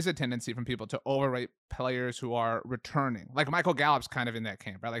there is a tendency from people to overrate players who are returning. Like Michael Gallup's kind of in that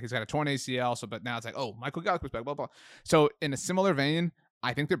camp, right? Like he's got a torn ACL, but now it's like, oh, Michael Gallup was back, blah, blah. So in a similar vein,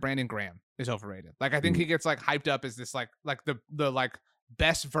 I think that Brandon Graham is overrated. Like I think he gets like hyped up as this like the like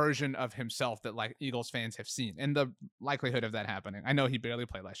best version of himself that like Eagles fans have seen, and the likelihood of that happening, I know he barely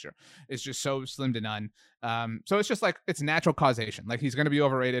played last year, is just so slim to none. So it's just like it's natural causation. Like he's going to be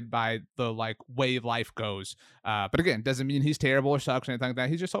overrated by the like way life goes. But again, doesn't mean he's terrible or sucks or anything like that.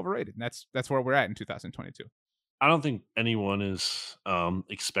 He's just overrated. And that's where we're at in 2022. I don't think anyone is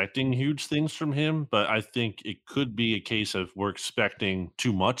expecting huge things from him, but I think it could be a case of we're expecting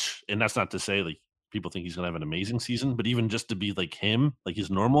too much. And that's not to say like people think he's going to have an amazing season, but even just to be like him, like his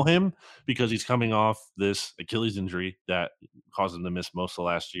normal him, because he's coming off this Achilles injury that caused him to miss most of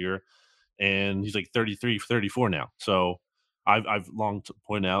last year. And he's like 33, 34 now. So I've long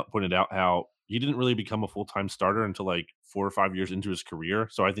pointed out how he didn't really become a full-time starter until like 4 or 5 years into his career.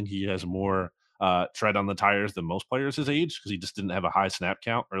 So I think he has more tread on the tires than most players his age because he just didn't have a high snap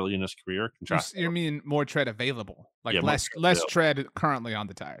count early in his career. You mean more tread available, like less tread currently on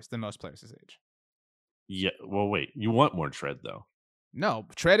the tires than most players his age. Yeah. Well, wait. You want more tread though? No,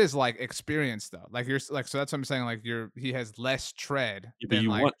 tread is like experience though. Like you're like so that's what I'm saying. Like he has less tread. Yeah, but you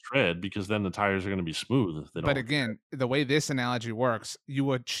want tread because then the tires are going to be smooth. But again, the way this analogy works,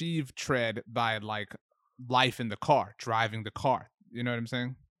 you achieve tread by like life in the car, driving the car. You know what I'm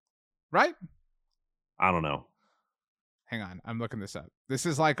saying? Right? I don't know. Hang on, I'm looking this up. This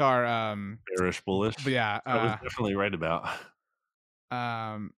is like our bearish bullish. Yeah, I was definitely right about.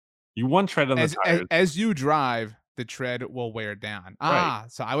 You want tread on the tires. As you drive, the tread will wear down. Right.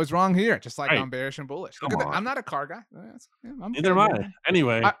 So I was wrong here, just like I'm bearish and bullish. Look at that. I'm not a car guy. Neither am I.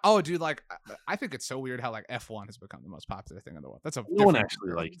 Anyway. I think it's so weird how like F1 has become the most popular thing in the world. That's no one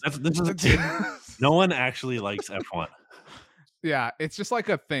actually likes. No one actually likes F1. Yeah, it's just like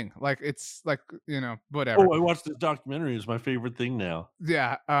a thing. Like it's like, whatever. Oh, I watched this documentary. It's my favorite thing now.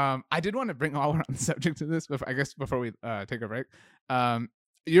 Yeah. I did want to bring while we're on the subject to this, but I guess before we take a break.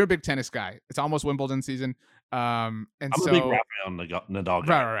 You're a big tennis guy. It's almost Wimbledon season. I'm a big Rafael Nadal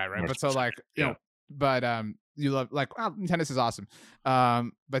guy. Right. But so like, you love like, tennis is awesome.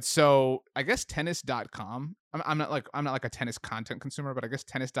 But so I guess tennis.com, I'm not like a tennis content consumer, but I guess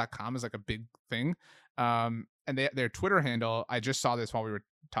tennis.com is like a big thing. And their Twitter handle, I just saw this while we were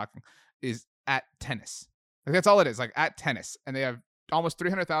talking, is @tennis. Like that's all it is, like @tennis. And they have almost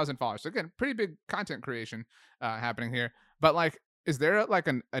 300,000 followers. So again, pretty big content creation happening here. But like, is there like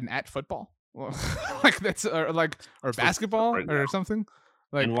an @football? Like that's or basketball or something?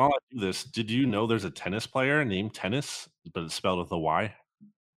 Like, and while I do this, did you know there's a tennis player named Tennis, but it's spelled with a Y?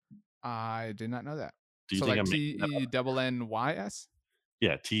 I did not know that. Do you think I'm TENNYS?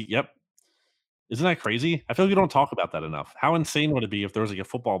 Yeah, Yep. Isn't that crazy? I feel like we don't talk about that enough. How insane would it be if there was like a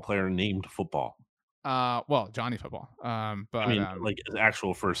football player named Football? Well, Johnny Football. But I mean, like his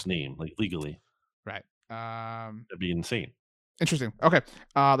actual first name, like legally. Right. That'd be insane. Interesting. Okay.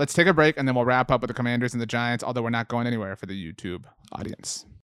 Let's take a break and then we'll wrap up with the Commanders and the Giants, although we're not going anywhere for the YouTube audience.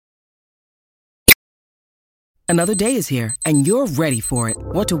 Another day is here and you're ready for it.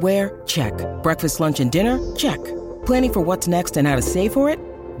 What to wear? Check. Breakfast, lunch, and dinner? Check. Planning for what's next and how to save for it?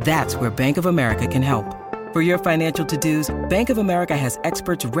 That's where Bank of America can help. For your financial to-dos, Bank of America has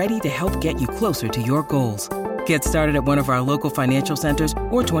experts ready to help get you closer to your goals. Get started at one of our local financial centers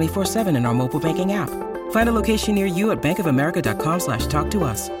or 24/7 in our mobile banking app. Find a location near you at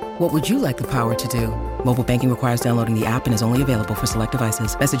bankofamerica.com/talktous. What would you like the power to do? Mobile banking requires downloading the app and is only available for select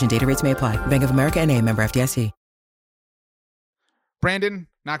devices. Message and data rates may apply. Bank of America N.A., member FDIC. Brandon,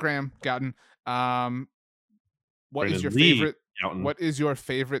 not Graham, Gouton. What is Brandon your Lee favorite? Gouton, What is your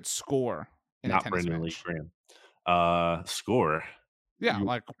favorite score in not a tennis Brandon match? Lee Graham. Score. Yeah, You-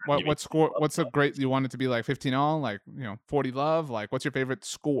 like maybe what score? What's a great? You want it to be like 15 all, like 40 love? Like what's your favorite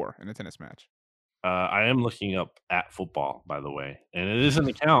score in a tennis match? I am looking up at football, by the way, and it is an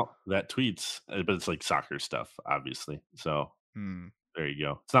account that tweets, but it's like soccer stuff, obviously. So Hmm. there you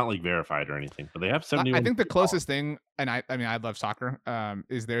go. It's not like verified or anything, but they have I 71. think the closest thing, and I mean I love soccer,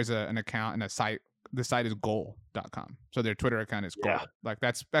 is there's an account and a site. The site is goal.com. So their Twitter account is goal. Yeah. Like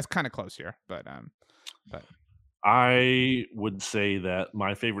that's kind of close here, but I would say that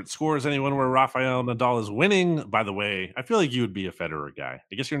my favorite score is anyone where Rafael Nadal is winning. By the way, I feel like you would be a Federer guy.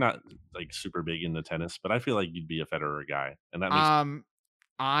 I guess you're not like super big into tennis, but I feel like you'd be a Federer guy, and that makes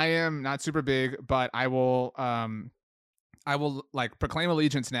I am not super big, but I will like proclaim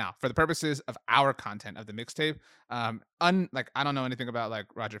allegiance now for the purposes of our content of the mixtape. Like I don't know anything about like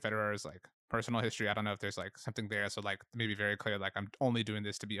Roger Federer's like personal history. I don't know if there's like something there. So like maybe very clear, like I'm only doing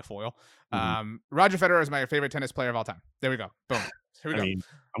this to be a foil. Roger Federer is my favorite tennis player of all time. There we go. Boom. Here we go. I mean,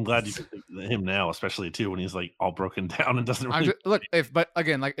 I'm glad you picked him now, especially too when he's like all broken down and doesn't really. Look, if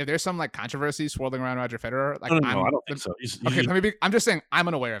there's some like controversy swirling around Roger Federer, like No, I don't think so. Okay, let me be. I'm just saying I'm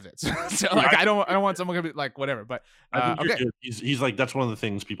unaware of it. So like I don't want someone to be like whatever. But I think you're okay. good. He's like that's one of the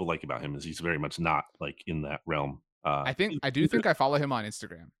things people like about him is he's very much not like in that realm. I think I follow him on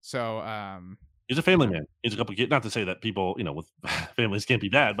Instagram. So he's a family man. He's a couple kids. Not to say that people, with families can't be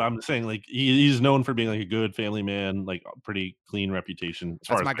bad, but I'm just saying like he's known for being like a good family man, like a pretty clean reputation.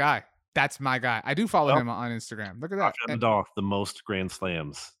 That's my guy. That's my guy. I do follow him on Instagram. Look at that. Rafael Nadal, the most Grand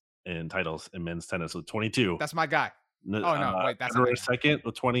Slams and titles in men's tennis with 22. That's my guy. Oh no, wait, that's Federer second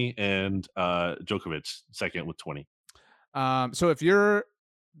with 20, and Djokovic second with 20. So if you're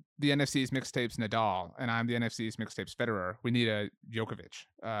the NFC's mixtapes Nadal and I'm the NFC's mixtapes Federer, we need a Djokovic.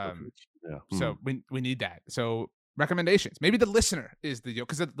 Yeah. So we need that. So recommendations. Maybe the listener is the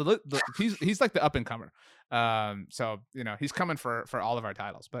because he's like the up and comer. So he's coming for all of our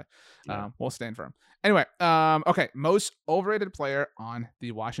titles, but we'll stand for him anyway. Okay, most overrated player on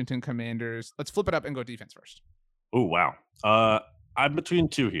the Washington Commanders. Let's flip it up and go defense first. Oh wow. I'm between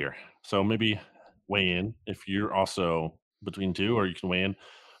two here, so maybe weigh in if you're also between two, or you can weigh in.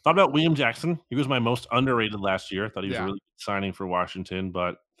 Thought about William Jackson. He was my most underrated last year. I thought he was a really good signing for Washington,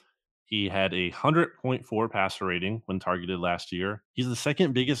 but he had a 100.4 passer rating when targeted last year. He's the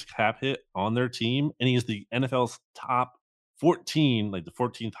second biggest cap hit on their team, and he is the NFL's top 14, like the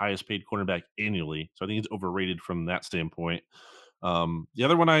 14th highest paid cornerback annually. So I think he's overrated from that standpoint. The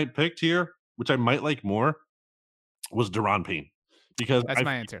other one I picked here, which I might like more, was Deron Payne. Because that's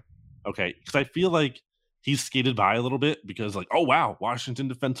my answer. Okay, because I feel like he's skated by a little bit because like, oh wow, Washington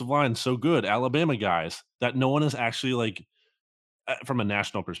defensive line so good, Alabama guys, that no one is actually like from a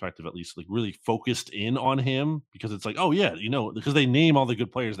national perspective at least like really focused in on him, because it's like, oh yeah, because they name all the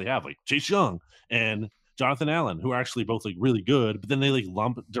good players they have, like Chase Young and Jonathan Allen, who are actually both like really good, but then they like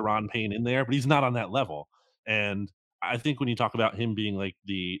lump Deron Payne in there, but he's not on that level. And I think when you talk about him being like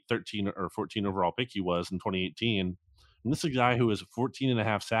the 13 or 14 overall pick he was in 2018, and this is a guy who has 14 and a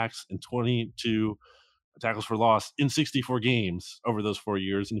half sacks and 22 tackles for loss in 64 games over those 4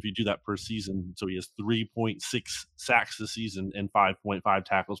 years. And if you do that per season, so he has 3.6 sacks this season and 5.5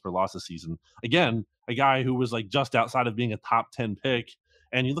 tackles for loss this season. Again, a guy who was like just outside of being a top 10 pick.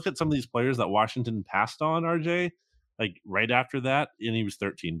 And you look at some of these players that Washington passed on, RJ, like right after that, and he was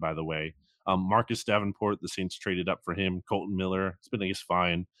 13, by the way. Marcus Davenport, the Saints traded up for him. Colton Miller, it's been, I guess,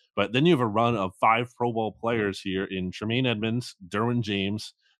 fine. But then you have a run of 5 Pro Bowl players here in Tremaine Edmonds, Derwin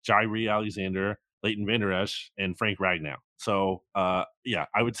James, Jairi Alexander, Leighton Vander Esch, and Frank Ragnow. So, yeah,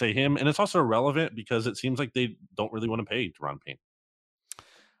 I would say him. And it's also relevant because it seems like they don't really want to pay Deron Payne.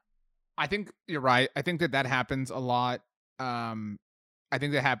 I think you're right. I think that happens a lot. I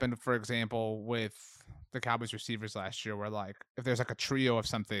think that happened, for example, with the Cowboys receivers last year, where like if there's like a trio of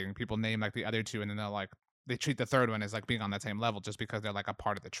something, people name like the other two, and then they treat the third one as like being on that same level just because they're like a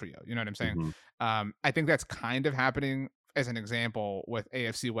part of the trio. You know what I'm saying? Mm-hmm. I think that's kind of happening as an example with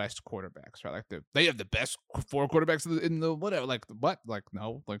AFC West quarterbacks, right? Like they have the best 4 quarterbacks in the whatever. Like what? Like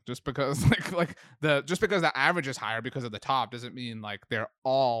no. Like just because just because the average is higher because of the top doesn't mean like they're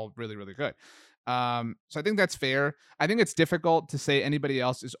all really really good. So I think that's fair. I think it's difficult to say anybody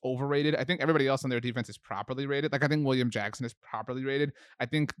else is overrated. I think everybody else on their defense is properly rated. Like I think William Jackson is properly rated. I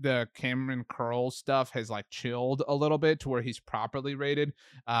think the Cameron Curl stuff has like chilled a little bit to where he's properly rated.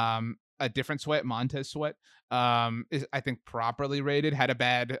 a different Sweat, Montez Sweat, is I think properly rated. Had a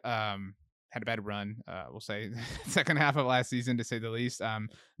bad run, we'll say second half of last season to say the least.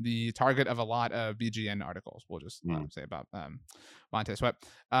 The target of a lot of BGN articles. We'll just say about Montez Sweat.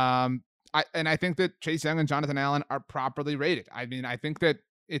 I think that Chase Young and Jonathan Allen are properly rated. I mean, I think that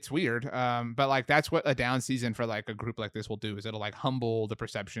it's weird, but like that's what a down season for like a group like this will do, is it'll like humble the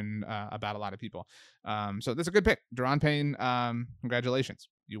perception about a lot of people. So this is a good pick. Daron Payne, congratulations,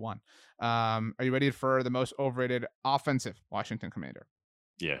 you won. Are you ready for the most overrated offensive Washington Commander?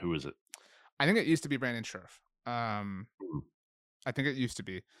 Yeah, who is it? I think it used to be Brandon Scherff. I think it used to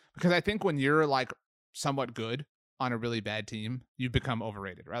be, because I think when you're like somewhat good on a really bad team, you become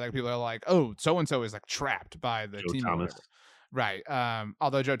overrated, right? Like people are like, oh, so-and-so is like trapped by the Joe team. Thomas. Right.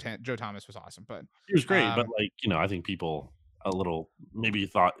 Although Joe Thomas was awesome, but he was great. But like, I think people a little maybe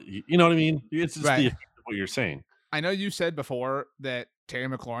thought, you know what I mean? It's just the effect of what you're saying. I know you said before that Terry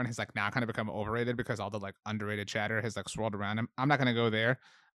McLaurin has like now kind of become overrated because all the like underrated chatter has like swirled around him. I'm not going to go there.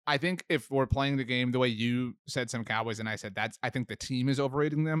 I think if we're playing the game the way you said some Cowboys and I said I think the team is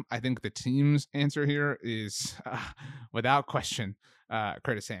overrating them. I think the team's answer here is without question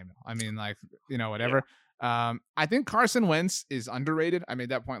Curtis Samuel. I mean, like, whatever. Yeah. I think Carson Wentz is underrated. I made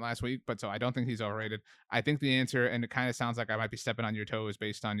that point last week, but so I don't think he's overrated. I think the answer, and it kind of sounds like I might be stepping on your toes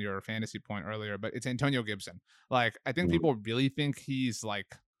based on your fantasy point earlier, but it's Antonio Gibson. Like, I think people really think he's like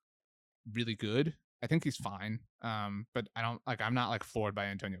really good. I think he's fine. But I'm not like floored by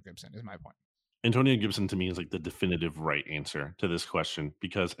Antonio Gibson is my point. Antonio Gibson to me is like the definitive right answer to this question,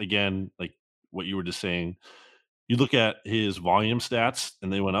 because again, like what you were just saying, you look at his volume stats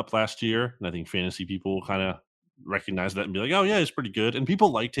and they went up last year. And I think fantasy people kind of recognize that and be like, oh yeah, he's pretty good. And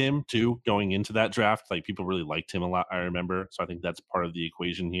people liked him too going into that draft. Like people really liked him a lot, I remember. So I think that's part of the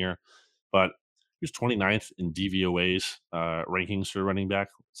equation here. But he was 29th in DVOA's rankings for running back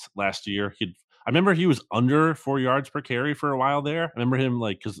last year. I remember he was under 4 yards per carry for a while there. I remember him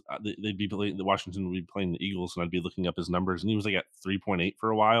like, because they'd be playing, the Washington would be playing the Eagles, and I'd be looking up his numbers, and he was like at 3.8 for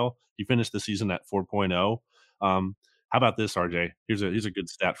a while. He finished the season at 4.0. How about this, RJ? Here's a good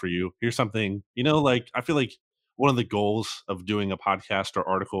stat for you. Here's something, like I feel like one of the goals of doing a podcast or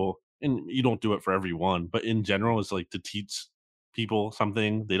article, and you don't do it for everyone, but in general, is like to teach people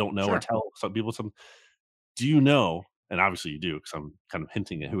something they don't know, or tell some people something. Do you know? And obviously you do, because I'm kind of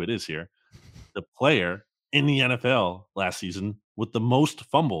hinting at who it is here. The player in the NFL last season with the most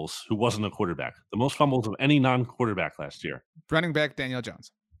fumbles who wasn't a quarterback, the most fumbles of any non-quarterback last year. Running back Daniel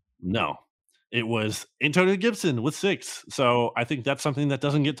Jones. No, it was Antonio Gibson with 6. So I think that's something that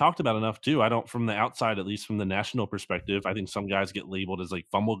doesn't get talked about enough too. I don't, from the outside, at least from the national perspective, I think some guys get labeled as like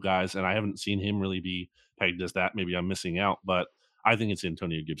fumble guys, and I haven't seen him really be pegged as that. Maybe I'm missing out, but I think it's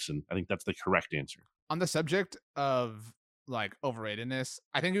Antonio Gibson. I think that's the correct answer. On the subject of like overratedness,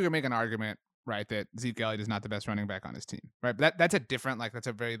 I think you can make an argument, right, that Zeke Elliott is not the best running back on his team, right? But that's a different, like, that's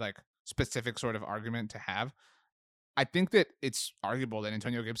a very like specific sort of argument to have. I think that it's arguable that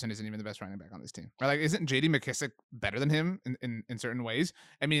Antonio Gibson isn't even the best running back on this team, right? Like, isn't J.D. McKissic better than him in certain ways?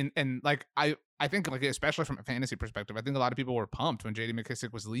 I mean, and like I think, like, especially from a fantasy perspective, I think a lot of people were pumped when J.D.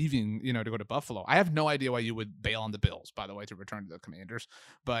 McKissic was leaving, to go to Buffalo. I have no idea why you would bail on the Bills, by the way, to return to the Commanders,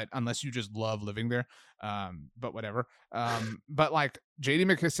 but unless you just love living there, but whatever. But like J.D.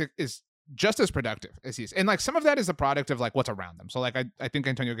 McKissic is just as productive as he is. And like some of that is a product of like what's around them. So like I think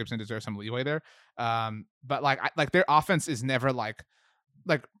Antonio Gibson deserves some leeway there. But like their offense is never like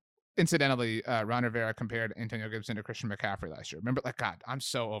incidentally, Ron Rivera compared Antonio Gibson to Christian McCaffrey last year. Remember, like, God, I'm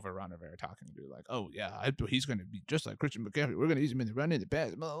so over Ron Rivera talking to you like, oh yeah, he's going to be just like Christian McCaffrey. We're going to use him in the run, in the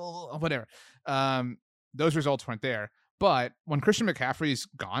pass, whatever. Those results weren't there. But when Christian McCaffrey's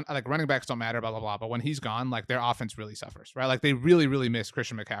gone, like running backs don't matter, blah, blah, blah. But when he's gone, like their offense really suffers, right? Like they really, really miss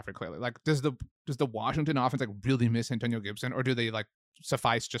Christian McCaffrey clearly. Like does the Washington offense like really miss Antonio Gibson, or do they like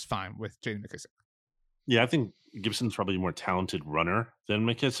suffice just fine with J.D. McKissic? Yeah, I think Gibson's probably a more talented runner than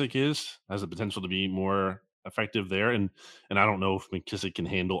McKissic is, has the potential to be more effective there. And I don't know if McKissic can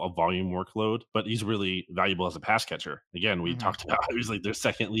handle a volume workload, but he's really valuable as a pass catcher. Again, we talked about he was like their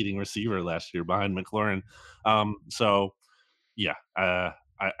second leading receiver last year behind McLaurin. So yeah,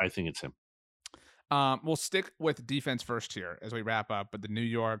 I think it's him. We'll stick with defense first here as we wrap up, but the New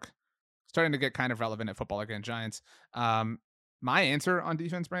York starting to get kind of relevant at football again, Giants. My answer on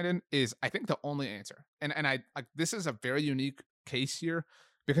defense, Brandon, is I think the only answer. And I like this is a very unique case here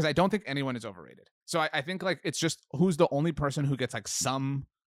because I don't think anyone is overrated. So I think like it's just who's the only person who gets like some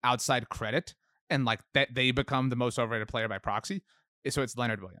outside credit and like that they become the most overrated player by proxy. So it's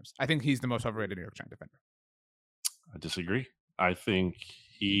Leonard Williams. I think he's the most overrated New York Giant defender. I disagree. I think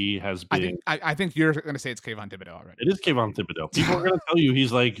he has been. I think you're going to say it's Kayvon Thibodeau already. It is Kayvon Thibodeau. People are going to tell you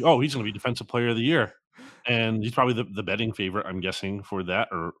he's like, oh, he's going to be Defensive Player of the Year, and he's probably the betting favorite, I'm guessing, for that,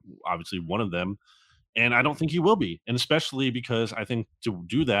 or obviously one of them. And I don't think he will be, and especially because I think to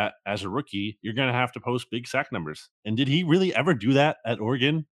do that as a rookie, you're going to have to post big sack numbers. And did he really ever do that at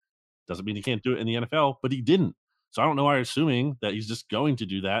Oregon? Doesn't mean he can't do it in the NFL, but he didn't. So I don't know why you're assuming that he's just going to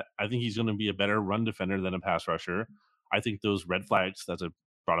do that. I think he's going to be a better run defender than a pass rusher. I think those red flags that I've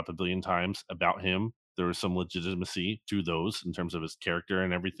brought up a billion times about him, there was some legitimacy to those in terms of his character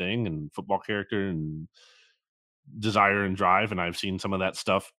and everything, and football character and desire and drive. And I've seen some of that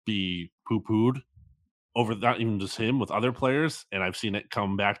stuff be poo-pooed over not even just him with other players, and I've seen it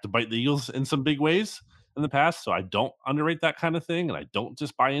come back to bite the Eagles in some big ways in the past. So I don't underrate that kind of thing, and I don't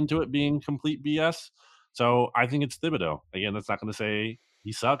just buy into it being complete BS. So I think it's Thibodeau. Again, that's not going to say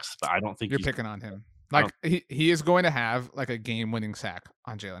he sucks, but I don't think you're picking on him. Like he is going to have like a game-winning sack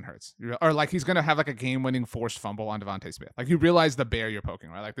on Jalen Hurts, or like he's going to have like a game-winning forced fumble on Devontae Smith. Like you realize the bear you're poking,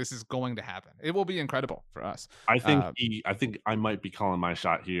 right? Like this is going to happen. It will be incredible for us. I think I might be calling my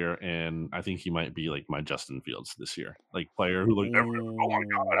shot here, and I think he might be like my Justin Fields this year, like player who like, oh my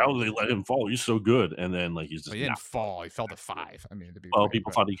god, how did they let him fall? He's so good, and then like he's just he didn't fall. He fell to 5. I mean,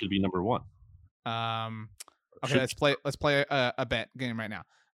 people thought he could be number 1. Okay, let's play a bet game right now.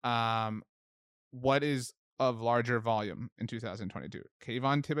 What is of larger volume in 2022?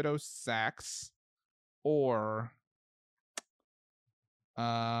 Kayvon Thibodeau sacks or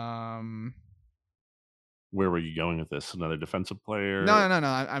where were you going with this? Another defensive player? No.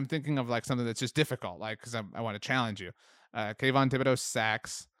 I'm thinking of like something that's just difficult, like because I want to challenge you. Kayvon Thibodeau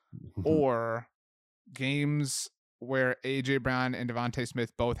sacks or games where AJ Brown and Devontae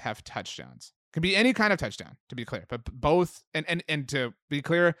Smith both have touchdowns. Could be any kind of touchdown, to be clear, but both and to be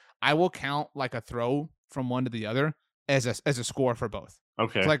clear, I will count like a throw from one to the other as a score for both.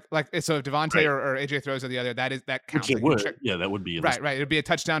 Okay. So like so if Devontae or AJ throws to the other, that counts. Which it would. Yeah, that would be right. It'd be a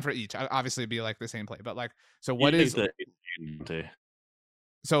touchdown for each. Obviously, it'd be like the same play, but like so what is the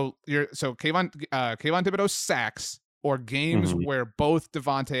so Kayvon Thibodeau sacks or games where both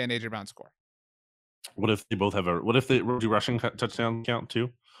Devontae and AJ Brown score. What if they both have what if they do rushing touchdown count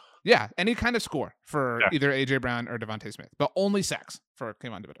too? Yeah, any kind of score for either AJ Brown or Devontae Smith, but only sacks for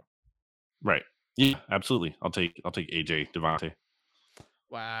Kayvon Thibodeau. Right. Yeah, absolutely. I'll take AJ Devontae.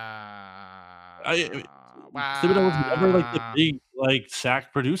 Wow. Thibodeau was never like the big like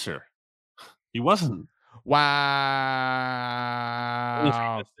sack producer. He wasn't. Wow.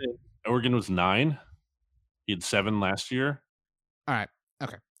 Oregon was 9. He had 7 last year. All right.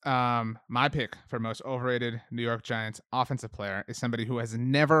 Okay. My pick for most overrated New York Giants offensive player is somebody who has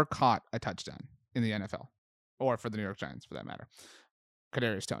never caught a touchdown in the NFL, or for the New York Giants for that matter.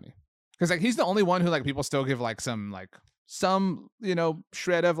 Kadarius Toney, because like he's the only one who like people still give like some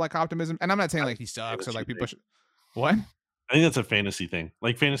shred of like optimism. And I'm not saying like he sucks or like people should. What? I think that's a fantasy thing,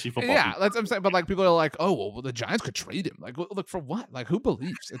 like fantasy football. Yeah, that's what I'm saying. But like people are like, oh, well, the Giants could trade him. Like, look for what? Like, who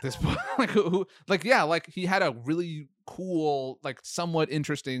believes at this point? Like, who? Like, yeah, like he had a really cool, like, somewhat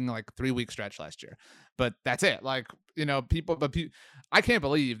interesting, like 3-week stretch last year. But that's it. Like, I can't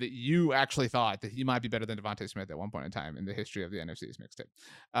believe that you actually thought that he might be better than Devontae Smith at one point in time in the history of the NFC's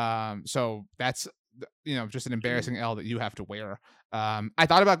mixtape. So that's just an embarrassing L that you have to wear. I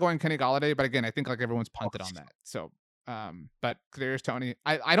thought about going Kenny Golladay, but again, I think like everyone's punted on that. So. But Kadarius Toney,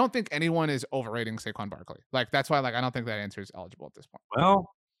 I don't think anyone is overrating Saquon Barkley. Like that's why like I don't think that answer is eligible at this point. Well,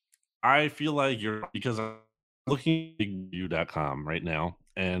 I feel like because I'm looking at BigView.com right now,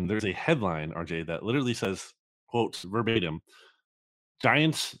 and there's a headline, RJ, that literally says, quote, verbatim,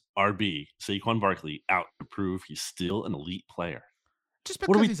 Giants RB Saquon Barkley out to prove he's still an elite player. Just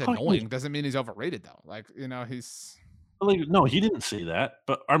because he's annoying doesn't mean he's overrated though. Like, he's like, no, he didn't say that.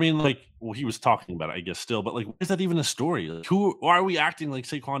 But I mean, like, well, he was talking about it, I guess, still. But like, is that even a story? Like, why are we acting like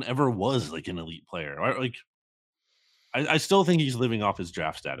Saquon ever was like an elite player? Like, I still think he's living off his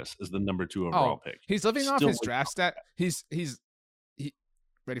draft status as the number 2 overall pick. He's living off his draft stat. He's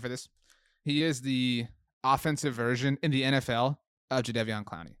ready for this. He is the offensive version in the NFL of Jadeveon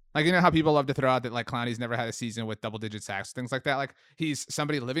Clowney. Like, how people love to throw out that like Clowney's never had a season with double-digit sacks, things like that. Like, he's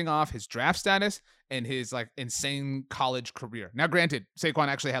somebody living off his draft status and his like insane college career. Now, granted, Saquon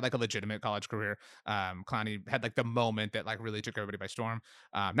actually had like a legitimate college career. Clowney had like the moment that like really took everybody by storm.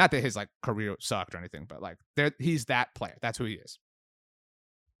 Not that his like career sucked or anything, but like he's that player. That's who he is.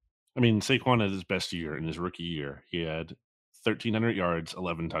 I mean, Saquon had his best year in his rookie year. He had 1,300 yards,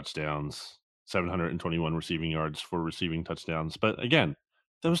 11 touchdowns, 721 receiving yards, 4 receiving touchdowns. But again,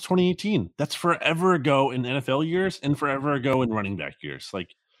 that was 2018. That's forever ago in NFL years and forever ago in running back years.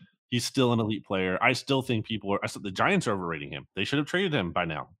 Like, He's still an elite player. I still think the Giants are overrating him. They should have traded him by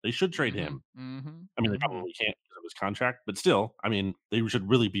now. They should trade him. I mean, they probably can't because of his contract, but still, I mean, they should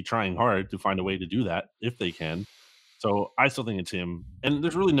really be trying hard to find a way to do that if they can. So I still think it's him. And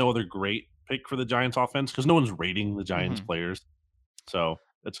there's really no other great pick for the Giants offense because no one's rating the Giants players. So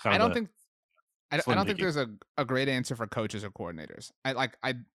it's kind of I don't think there's a great answer for coaches or coordinators.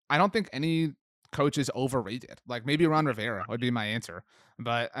 I don't think any coach is overrated. Like maybe Ron Rivera would be my answer,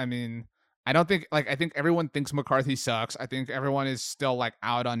 but I mean, I don't think I think everyone thinks McCarthy sucks. I think everyone is still like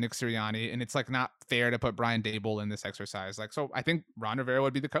out on Nick Sirianni, and it's like not fair to put Brian Daboll in this exercise. Like, so I think Ron Rivera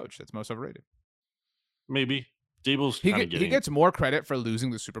would be the coach that's most overrated. Maybe Daboll's he gets more credit for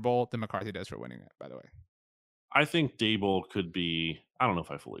losing the Super Bowl than McCarthy does for winning it, by the way. I think Daboll could be. I don't know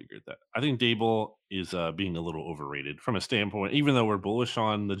if I fully agree with that. I think Daboll is being a little overrated from a standpoint, even though we're bullish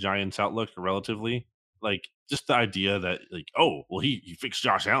on the Giants' outlook relatively. Like just the idea that like, oh, well, he fixed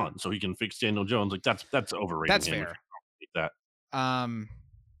Josh Allen, so he can fix Daniel Jones. Like that's overrated. That's fair.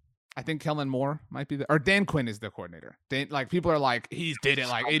 I think Kellen Moore might be or Dan Quinn is the coordinator. People are like, he did it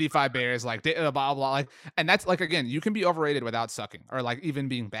like 85 Bears, like blah, blah, blah. Like, and that's like, again, you can be overrated without sucking or like even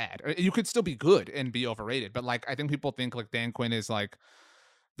being bad. Or you could still be good and be overrated. But like, I think people think like Dan Quinn is like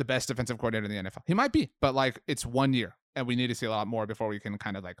the best defensive coordinator in the NFL. He might be, but like it's 1 year and we need to see a lot more before we can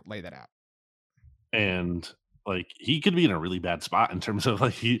kind of like lay that out. And like, he could be in a really bad spot in terms of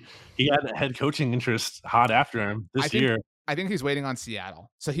like, he had a head coaching interest hot after him this year. I think he's waiting on Seattle,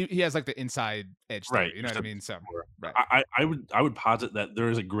 so he has like the inside edge, right? There, you know what I mean? So, right. I would posit that there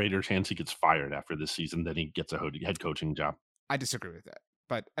is a greater chance he gets fired after this season than he gets a head coaching job. I disagree with that,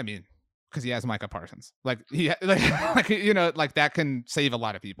 but I mean, because he has Micah Parsons, like that can save a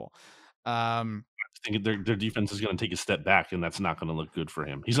lot of people. I think their defense is going to take a step back, and that's not going to look good for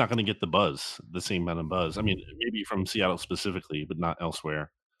him. He's not going to get the same amount of buzz. I mean, maybe from Seattle specifically, but not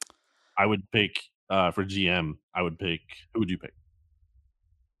elsewhere. I would pick. For GM, who would you pick?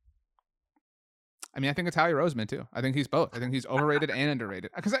 I mean, I think it's Howie Roseman too. I think he's both. I think he's overrated and underrated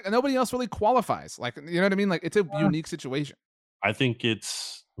because nobody else really qualifies. Like, you know what I mean? Like, it's a unique situation. I think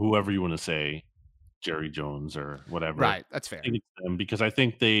it's whoever you want to say, Jerry Jones or whatever. Right, that's fair. I think it's them because I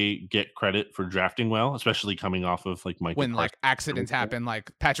think they get credit for drafting well, especially coming off of like Micah when Parsons. Like accidents happen,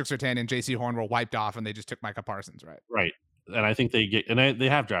 like Patrick Surtain and J.C. Horn were wiped off, and they just took Micah Parsons, right? Right. And I think they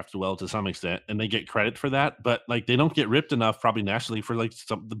have drafted well to some extent, and they get credit for that. But like, they don't get ripped enough, probably nationally, for like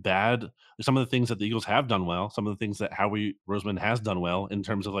some of the things that the Eagles have done well, some of the things that Howie Roseman has done well in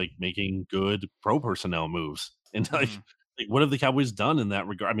terms of like making good pro personnel moves. And like what have the Cowboys done in that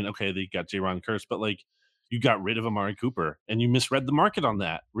regard? I mean, okay, they got Jaron Kearse, but like you got rid of Amari Cooper, and you misread the market on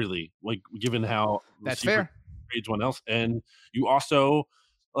that. Really, like given how that's fair. Trades one else, and you also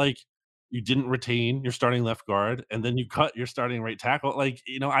like. You didn't retain your starting left guard, and then you cut your starting right tackle. Like,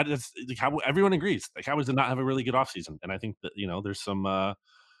 everyone agrees the Cowboys did not have a really good offseason. And I think that, there's some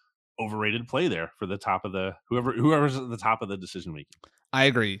overrated play there for the top of whoever's at the top of the decision making. I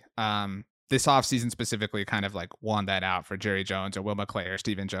agree. This offseason specifically kind of like won that out for Jerry Jones or Will McClay or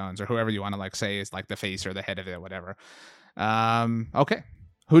Stephen Jones or whoever you want to like say is like the face or the head of it, whatever. Okay.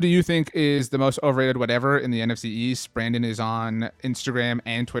 Who do you think is the most overrated whatever in the NFC East? Brandon is on Instagram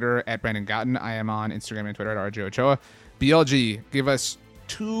and Twitter at Brandon Gotten. I am on Instagram and Twitter at RJ Ochoa. BLG, give us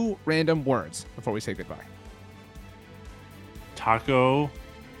 2 random words before we say goodbye. Taco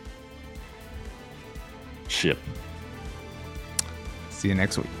chip. See you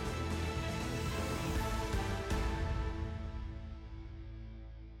next week.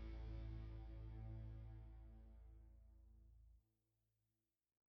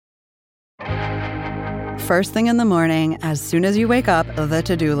 First thing in the morning, as soon as you wake up, the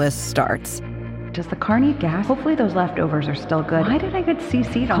to-do list starts. Does the car need gas? Hopefully those leftovers are still good. Why did I get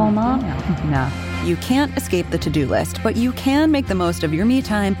CC'd on Mom? No. You can't escape the to-do list, but you can make the most of your me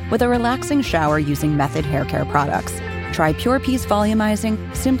time with a relaxing shower using Method Hair Care products. Try Pure Peace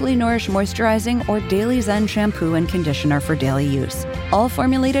Volumizing, Simply Nourish Moisturizing, or Daily Zen Shampoo and Conditioner for daily use. All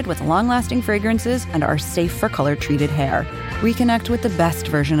formulated with long-lasting fragrances and are safe for color-treated hair. Reconnect with the best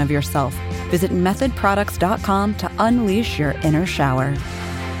version of yourself. Visit methodproducts.com to unleash your inner shower.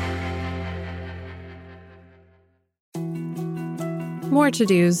 More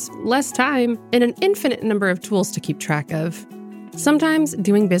to-dos, less time, and an infinite number of tools to keep track of. Sometimes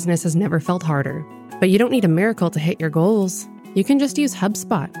doing business has never felt harder, but you don't need a miracle to hit your goals. You can just use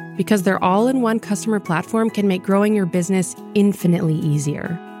HubSpot, because their all-in-one customer platform can make growing your business infinitely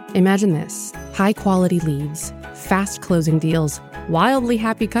easier. Imagine this: high-quality leads, fast closing deals, wildly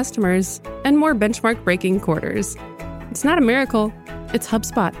happy customers, and more benchmark-breaking quarters. It's not a miracle, it's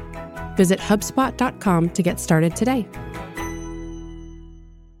HubSpot. Visit HubSpot.com to get started today.